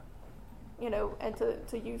turn, and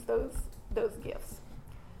to use those gifts.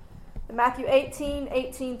 Matthew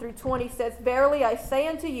 18 through 20 says, Verily I say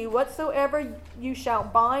unto you, whatsoever you shall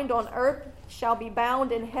bind on earth shall be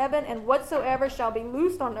bound in heaven, and whatsoever shall be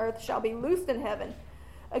loosed on earth shall be loosed in heaven.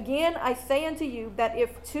 Again, I say unto you, that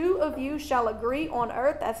if two of you shall agree on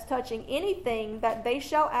earth as touching anything that they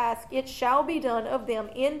shall ask, it shall be done of them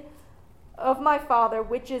of my Father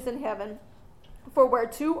which is in heaven. For where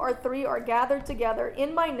 2 or 3 are gathered together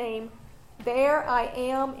in my name, there I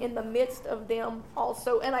am in the midst of them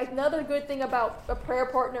also. And another good thing about a prayer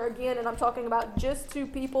partner, again, and I'm talking about just 2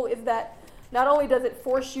 people, is that not only does it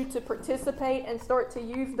force you to participate and start to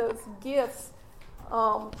use those gifts,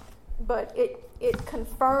 but it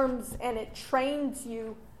confirms and it trains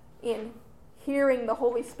you in hearing the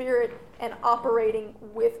Holy Spirit and operating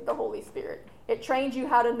with the Holy Spirit. It trains you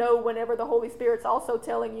how to know whenever the Holy Spirit's also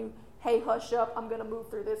telling you, hey, hush up, I'm going to move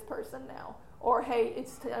through this person now. Or, hey,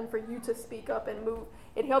 it's time for you to speak up and move.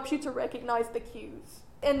 It helps you to recognize the cues.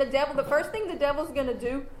 And the first thing the devil's going to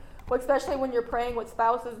do, especially when you're praying with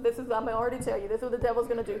spouses, I'm going to already tell you, this is what the devil's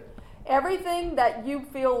going to do. Everything that you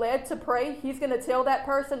feel led to pray, he's going to tell that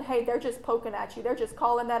person, hey, they're just poking at you. They're just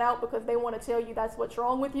calling that out because they want to tell you that's what's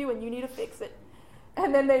wrong with you and you need to fix it.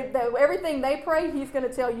 And then everything they pray, he's going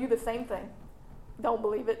to tell you the same thing. Don't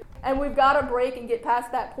believe it. And we've got to break and get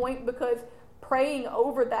past that point, because praying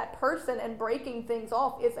over that person and breaking things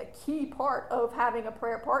off is a key part of having a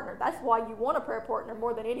prayer partner. That's why you want a prayer partner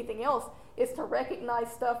more than anything else, is to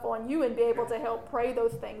recognize stuff on you and be able to help pray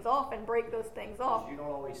those things off and break those things off. You don't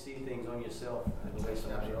always see things on yourself the way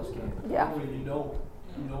somebody else can. Yeah. You don't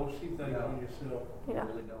see things on yourself. Yeah. You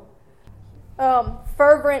really don't.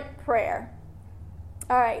 Fervent prayer.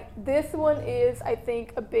 All right, this one is, I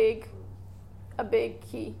think, a big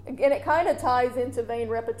key. Again, it kind of ties into vain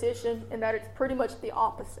repetition in that it's pretty much the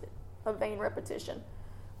opposite of vain repetition.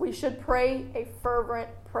 We should pray a fervent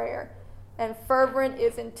prayer. And fervent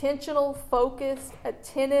is intentional, focused,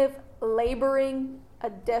 attentive, laboring, a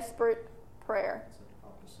desperate prayer.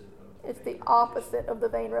 It's the opposite of the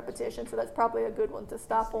vain repetition, so that's probably a good one to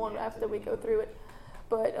stop on after we go through it.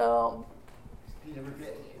 But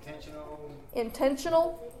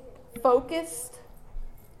intentional, focused,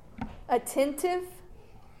 attentive,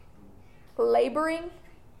 laboring,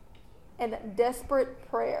 and desperate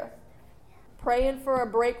prayer. Praying for a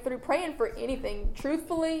breakthrough, praying for anything.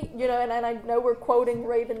 Truthfully, and I know we're quoting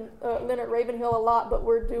Leonard Ravenhill a lot, but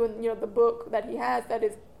we're doing, the book that he has that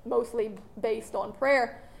is mostly based on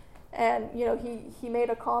prayer. And, he made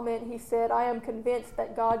a comment. He said, I am convinced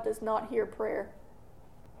that God does not hear prayer.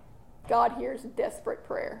 God hears desperate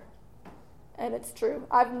prayer. And it's true.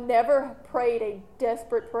 I've never prayed a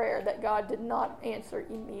desperate prayer that God did not answer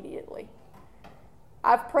immediately.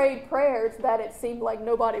 I've prayed prayers that it seemed like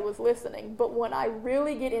nobody was listening. But when I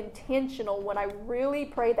really get intentional, when I really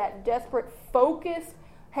pray that desperate, focused,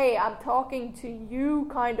 hey, I'm talking to you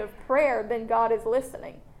kind of prayer, then God is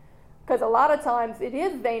listening. Because a lot of times it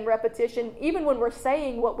is vain repetition. Even when we're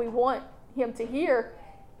saying what we want him to hear,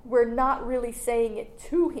 we're not really saying it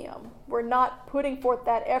to him. We're not putting forth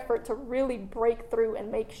that effort to really break through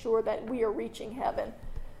and make sure that we are reaching heaven.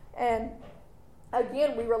 And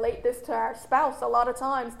again, we relate this to our spouse a lot of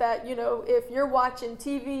times, that, if you're watching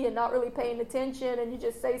TV and not really paying attention and you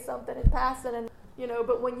just say something in passing, and,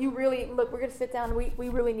 but when you really, look, we're going to sit down and we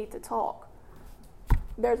really need to talk.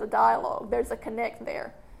 There's a dialogue. There's a connect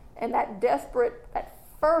there. And that desperate, that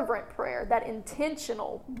fervent prayer, that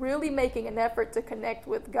intentional, really making an effort to connect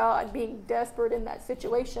with God, being desperate in that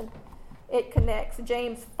situation, it connects.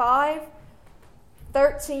 James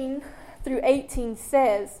 5:13 through 18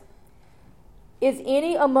 says, "Is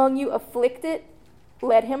any among you afflicted?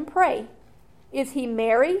 Let him pray. Is he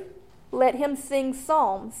merry? Let him sing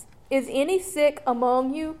psalms. Is any sick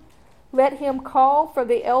among you? Let him call for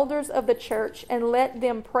the elders of the church, and let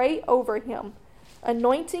them pray over him,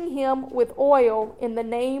 anointing him with oil in the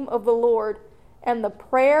name of the Lord. And the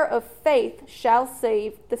prayer of faith shall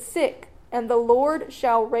save the sick, and the Lord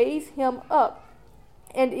shall raise him up.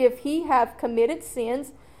 And if he have committed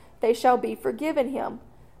sins, they shall be forgiven him.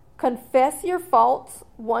 Confess your faults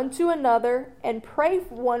one to another, and pray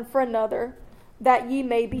one for another, that ye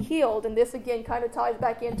may be healed." And this again kind of ties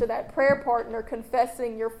back into that prayer partner,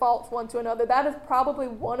 confessing your faults one to another. That is probably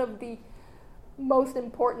one of the most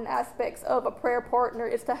important aspects of a prayer partner,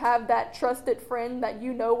 is to have that trusted friend that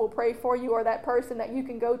you know will pray for you, or that person that you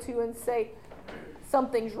can go to and say,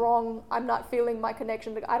 something's wrong, I'm not feeling my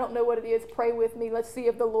connection, I don't know what it is, pray with me, let's see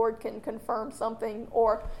if the Lord can confirm something.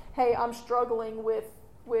 Or, hey, I'm struggling with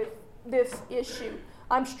this issue,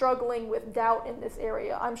 I'm struggling with doubt in this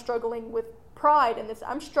area, I'm struggling with pride in this,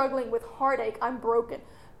 I'm struggling with heartache, I'm broken.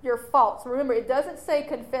 Your faults. Remember, it doesn't say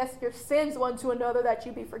confess your sins one to another that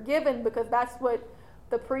you be forgiven, because that's what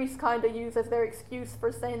the priests kind of use as their excuse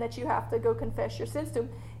for saying that you have to go confess your sins to him.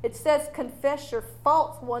 It says confess your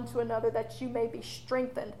faults one to another that you may be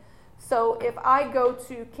strengthened. So if I go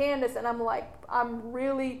to Candace and I'm like, I'm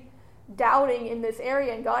really doubting in this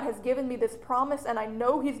area, and God has given me this promise, and I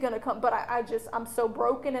know he's going to come, but I'm so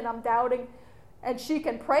broken and I'm doubting, and she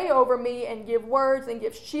can pray over me and give words and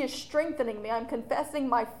she is strengthening me. I'm confessing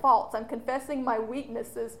my faults. I'm confessing my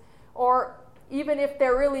weaknesses. Or even if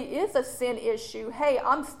there really is a sin issue, hey,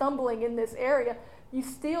 I'm stumbling in this area. You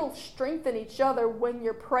still strengthen each other when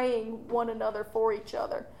you're praying one another for each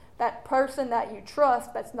other. That person that you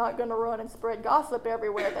trust, that's not going to run and spread gossip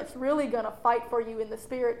everywhere, that's really going to fight for you in the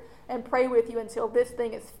spirit and pray with you until this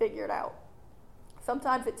thing is figured out.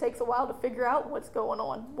 Sometimes it takes a while to figure out what's going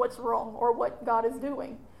on, what's wrong, or what God is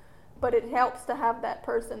doing. But it helps to have that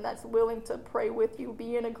person that's willing to pray with you,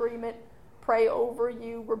 be in agreement, pray over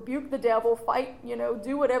you, rebuke the devil, fight,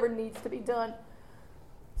 do whatever needs to be done.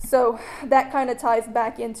 So that kind of ties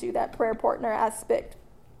back into that prayer partner aspect,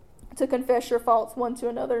 to confess your faults one to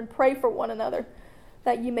another and pray for one another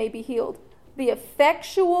that you may be healed. The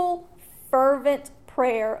effectual, fervent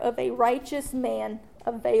prayer of a righteous man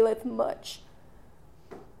availeth much.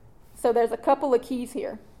 So there's a couple of keys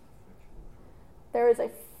here. There is a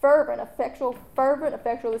fervent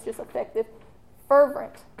is just effective,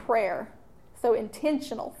 fervent prayer. So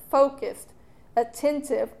intentional, focused,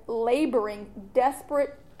 attentive, laboring,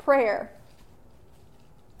 desperate prayer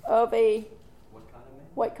of a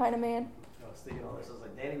what kind of man? I was thinking all this. I was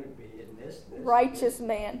like, Danny would be hitting this. Righteous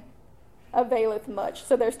man availeth much.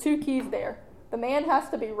 So there's two keys there. The man has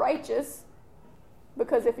to be righteous,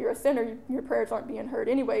 because if you're a sinner, your prayers aren't being heard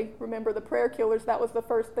anyway. Remember the prayer killers, that was the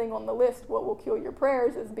first thing on the list. What will kill your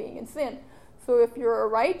prayers is being in sin. So if you're a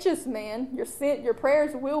righteous man, your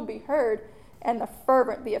prayers will be heard. And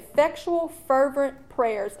the effectual, fervent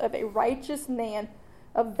prayers of a righteous man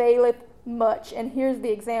availeth much. And here's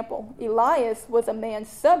the example. Elias was a man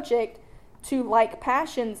subject to like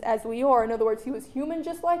passions as we are. In other words, he was human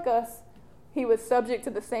just like us. He was subject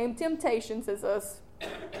to the same temptations as us.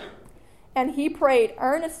 And he prayed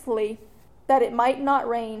earnestly that it might not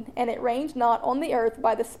rain, and it rained not on the earth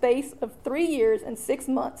by the space of 3 years and 6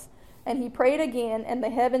 months. And he prayed again, and the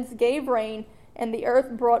heavens gave rain, and the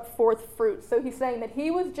earth brought forth fruit. So he's saying that he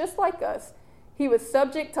was just like us. He was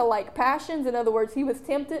subject to like passions. In other words, he was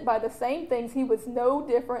tempted by the same things. He was no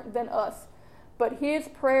different than us. But his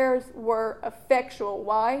prayers were effectual.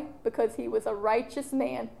 Why? Because he was a righteous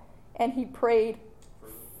man, and he prayed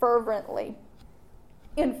fervently.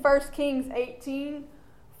 In 1 Kings 18,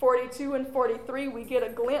 42 and 43, we get a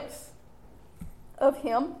glimpse of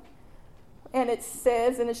him. And it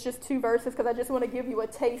says, and it's just 2 verses because I just want to give you a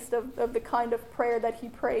taste of the kind of prayer that he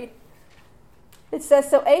prayed. It says,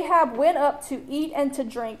 "So Ahab went up to eat and to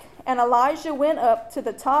drink, and Elijah went up to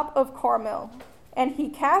the top of Carmel. And he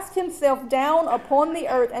cast himself down upon the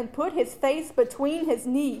earth and put his face between his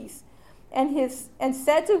knees. And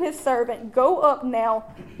said to his servant, Go up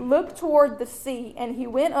now, look toward the sea. And he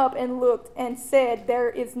went up and looked and said, There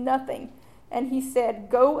is nothing. And he said,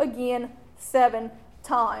 Go again 7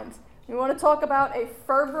 times. You want to talk about a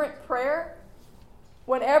fervent prayer?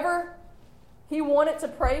 Whenever he wanted to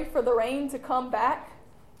pray for the rain to come back,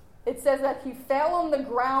 it says that he fell on the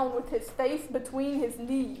ground with his face between his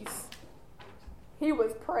knees. He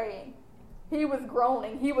was praying. He was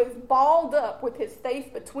groaning. He was balled up with his face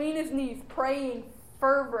between his knees, praying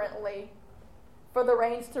fervently for the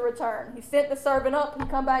rains to return. He sent the servant up. He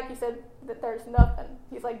come back. He said that there's nothing.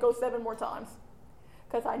 He's like, go 7 more times.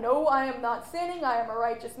 Because I know I am not sinning. I am a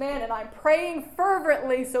righteous man, and I'm praying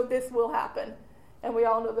fervently, so this will happen. And we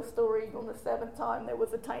all know the story. On the 7th time, there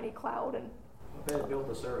was a tiny cloud, and I bet it built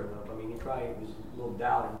the servant up. I mean, he probably was a little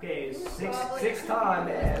doubting. Okay, it's sixth time,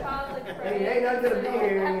 man. Hey, ain't nothing gonna be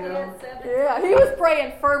here, you know. Yeah, he was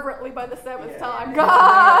praying fervently by the 7th time.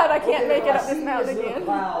 God, I can't make it up this mountain again.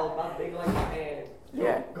 Cloud, about big like my hand.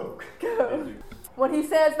 Yeah. Go. When he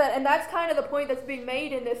says that, and that's kind of the point that's being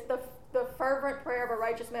made in this, the fervent prayer of a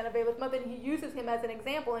righteous man availeth much, and he uses him as an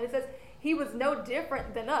example, and he says he was no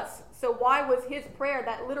different than us. So why was his prayer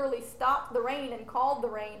that literally stopped the rain and called the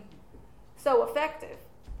rain so effective?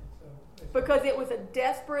 Because it was a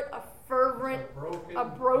desperate, a fervent, a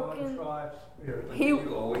broken. You can't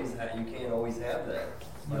always have that.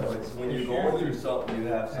 You know, it's when you're going through something, you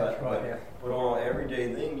have such. But on an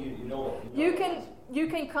everyday thing, you don't. You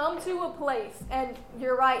can come to a place, and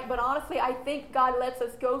you're right, but honestly, I think God lets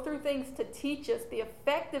us go through things to teach us the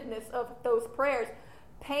effectiveness of those prayers.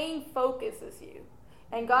 Pain focuses you.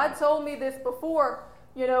 And God told me this before,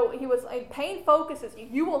 you know, pain focuses you.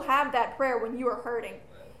 You will have that prayer when you are hurting.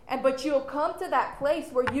 But you'll come to that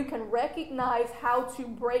place where you can recognize how to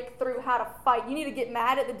break through, how to fight. You need to get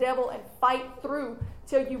mad at the devil and fight through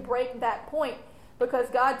till you break that point. Because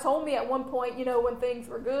God told me at one point, you know, when things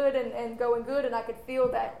were good and going good, and I could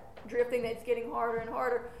feel that drifting that's getting harder and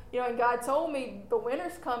harder, you know, and God told me the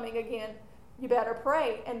winter's coming again, you better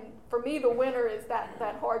pray. And for me, the winter is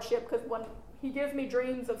that hardship, because when he gives me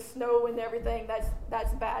dreams of snow and everything,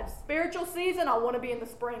 that's bad. Spiritual season, I want to be in the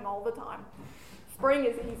spring all the time. Spring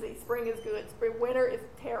is easy. Spring is good. Winter is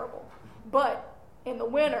terrible. But in the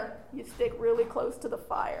winter, you stick really close to the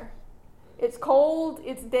fire. It's cold,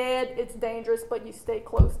 it's dead, it's dangerous, but you stay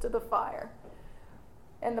close to the fire.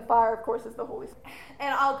 And the fire, of course, is the Holy Spirit.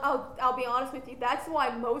 And I'll be honest with you, that's why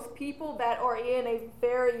most people that are in a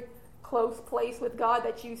very close place with God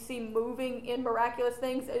that you see moving in miraculous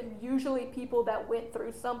things are usually people that went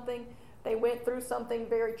through something. They went through something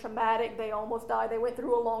very traumatic. They almost died. They went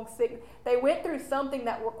through a long sickness. They went through something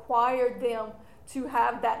that required them to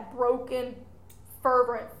have that broken,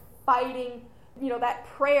 fervent, fighting, you know, that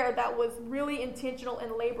prayer that was really intentional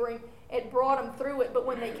and laboring. It brought them through it, but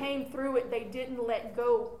when they came through it, they didn't let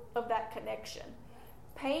go of that connection.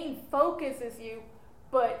 Pain focuses you,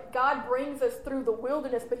 but God brings us through the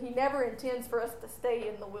wilderness, but he never intends for us to stay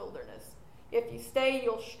in the wilderness. If you stay,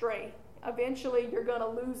 you'll stray. Eventually, you're going to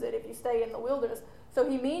lose it if you stay in the wilderness. So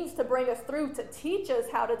he means to bring us through to teach us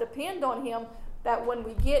how to depend on him, that when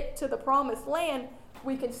we get to the promised land,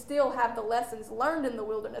 we can still have the lessons learned in the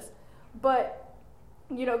wilderness. But,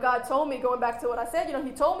 you know, God told me, going back to what I said, you know,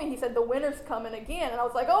 he told me, he said, the winter's coming again. And I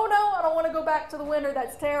was like, oh no, I don't want to go back to the winter.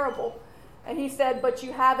 That's terrible. And he said, but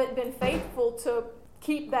you haven't been faithful to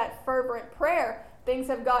keep that fervent prayer. Things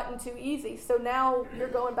have gotten too easy. So now you're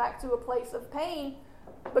going back to a place of pain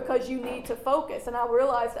because you need to focus. And I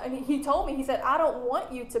realized, and he told me, he said, I don't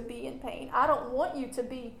want you to be in pain. I don't want you to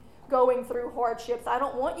be going through hardships. I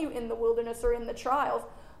don't want you in the wilderness or in the trials.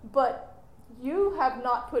 But you have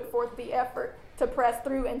not put forth the effort to press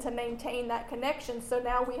through and to maintain that connection. So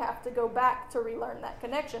now we have to go back to relearn that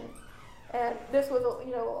connection. And this was,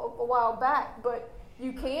 you know, a while back, but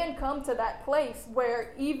you can come to that place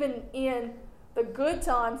where even in the good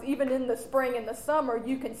times, even in the spring and the summer,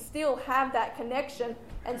 you can still have that connection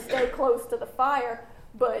and stay close to the fire.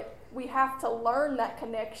 But we have to learn that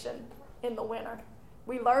connection in the winter.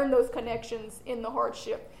 We learn those connections in the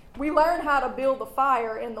hardship. We learn how to build the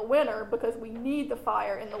fire in the winter because we need the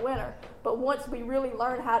fire in the winter. But once we really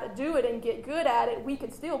learn how to do it and get good at it, we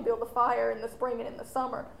can still build the fire in the spring and in the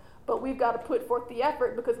summer. But we've got to put forth the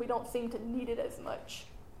effort because we don't seem to need it as much.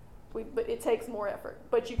 But it takes more effort.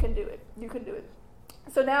 But you can do it. You can do it.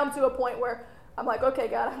 So now I'm to a point where I'm like, okay,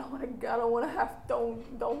 God,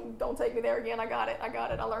 don't take me there again. I got it.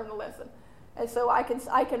 I learned the lesson. And so I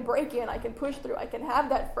can break in, I can push through, I can have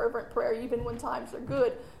that fervent prayer even when times are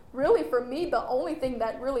good. Really, for me, the only thing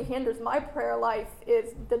that really hinders my prayer life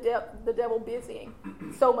is the devil busying.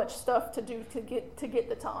 So much stuff to do to get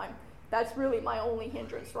the time. That's really my only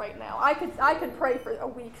hindrance right now. I could pray for a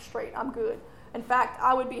week straight. I'm good. In fact,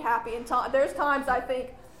 I would be happy. There's times I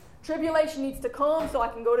think tribulation needs to come so I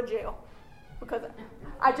can go to jail. Because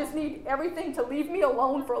I just need everything to leave me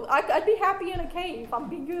alone I'd be happy in a cave. I'll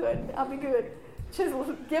be good. Just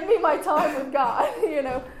give me my time with God, you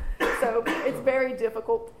know. So it's very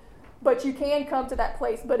difficult. But you can come to that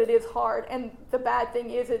place, but it is hard. And the bad thing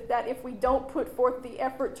is that if we don't put forth the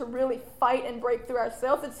effort to really fight and break through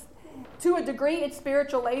ourselves, it's to a degree it's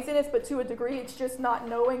spiritual laziness, but to a degree it's just not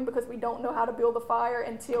knowing, because we don't know how to build a fire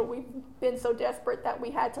until we've been so desperate that we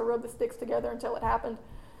had to rub the sticks together until it happened.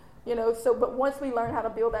 But once we learn how to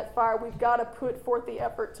build that fire, we've got to put forth the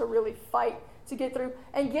effort to really fight to get through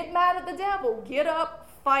and get mad at the devil. Get up,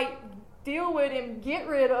 fight, deal with him, get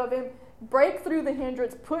rid of him. Break through the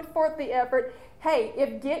hindrance, put forth the effort. Hey,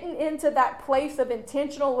 if getting into that place of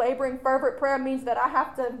intentional, laboring, fervent prayer means that I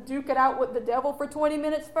have to duke it out with the devil for 20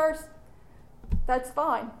 minutes first, that's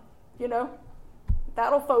fine.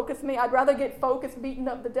 That'll focus me. I'd rather get focused beating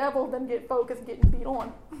up the devil than get focused getting beat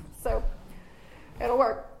on. So, it'll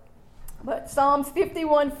work. But Psalms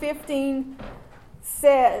 51:15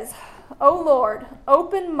 says, O Lord,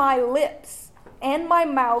 open my lips, and my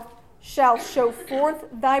mouth shall show forth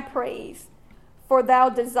thy praise. For thou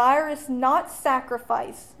desirest not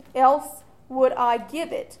sacrifice, else would I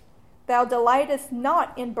give it. Thou delightest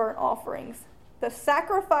not in burnt offerings. The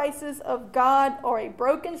sacrifices of God are a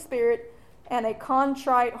broken spirit and a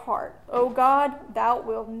contrite heart. O God, thou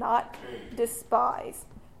wilt not despise.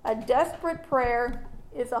 A desperate prayer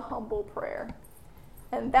is a humble prayer.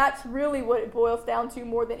 And that's really what it boils down to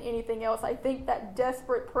more than anything else. I think that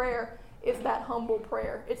desperate prayer is that humble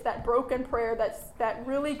prayer. It's that broken prayer that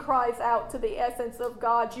really cries out to the essence of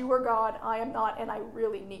God. You are God, I am not, and I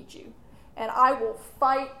really need you. And I will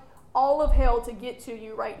fight all of hell to get to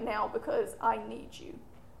you right now because I need you.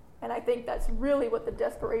 And I think that's really what the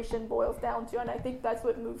desperation boils down to. And I think that's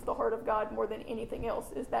what moves the heart of God more than anything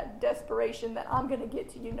else, is that desperation that I'm going to get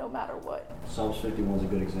to you no matter what. Psalms 51 is a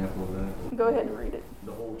good example of that. Go ahead and read it.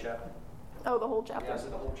 The whole chapter. Oh, the whole chapter. Yeah, I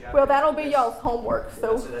said the whole chapter. Well, that'll be y'all's homework.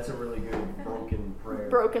 So that's a really good broken prayer.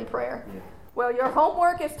 Broken prayer. Yeah. Well, your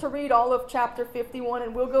homework is to read all of chapter 51,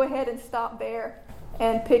 and we'll go ahead and stop there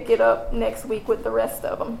and pick it up next week with the rest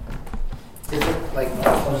of them. Is it like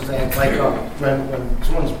I was saying, like when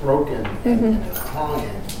someone's broken and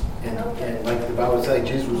crying, and like the Bible says,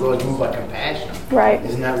 Jesus was always moved by compassion. Right.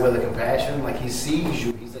 Isn't that where the compassion? Like he sees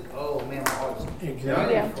you, he's like, oh man, my heart's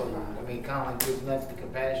Exactly. yearning for you. I mean, kind of like isn't that the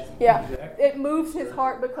compassion? Yeah. Exactly. It moves his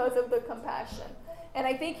heart because of the compassion. And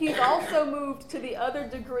I think he's also moved to the other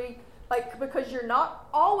degree, like because you're not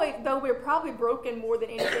always, though we're probably broken more than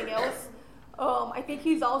anything else, I think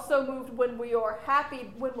he's also moved when we are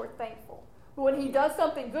happy, when we're thankful. When he does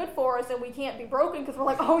something good for us and we can't be broken because we're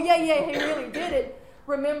like, oh yeah, he really did it.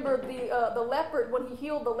 Remember the leopard, when he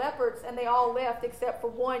healed the leopards and they all left except for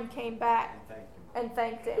one came back and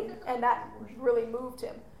thanked him. And that really moved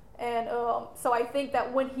him. And so I think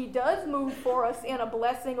that when he does move for us in a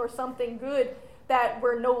blessing or something good, that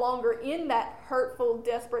we're no longer in that hurtful,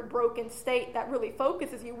 desperate, broken state that really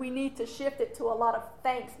focuses you. We need to shift it to a lot of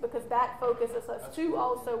thanks, because that focuses us too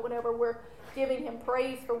also whenever we're giving him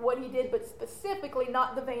praise for what he did, but specifically,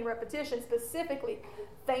 not the vain repetition, specifically,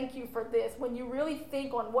 thank you for this. When you really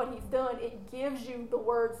think on what he's done, it gives you the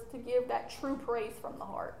words to give that true praise from the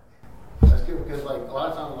heart. That's good, because like a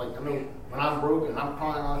lot of times, like I mean, when I'm broken, I'm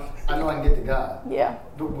crying, I know I can get to God. Yeah.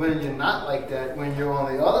 But when you're not like that, when you're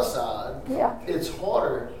on the other side, it's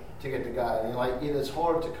harder to get to God. And like it's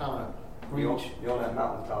hard to kind of reach. You're on that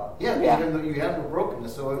mountaintop. Yeah. You have no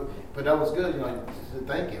brokenness. So, but that was good.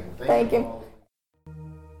 Thank him. Thank him.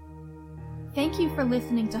 Thank you for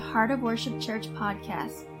listening to Heart of Worship Church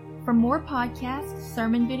podcast. For more podcasts,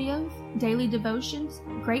 sermon videos, daily devotions,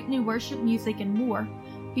 great new worship music, and more,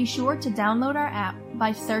 be sure to download our app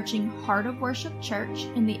by searching Heart of Worship Church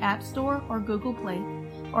in the App Store or Google Play,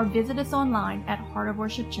 or visit us online at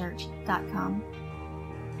heartofworshipchurch.com.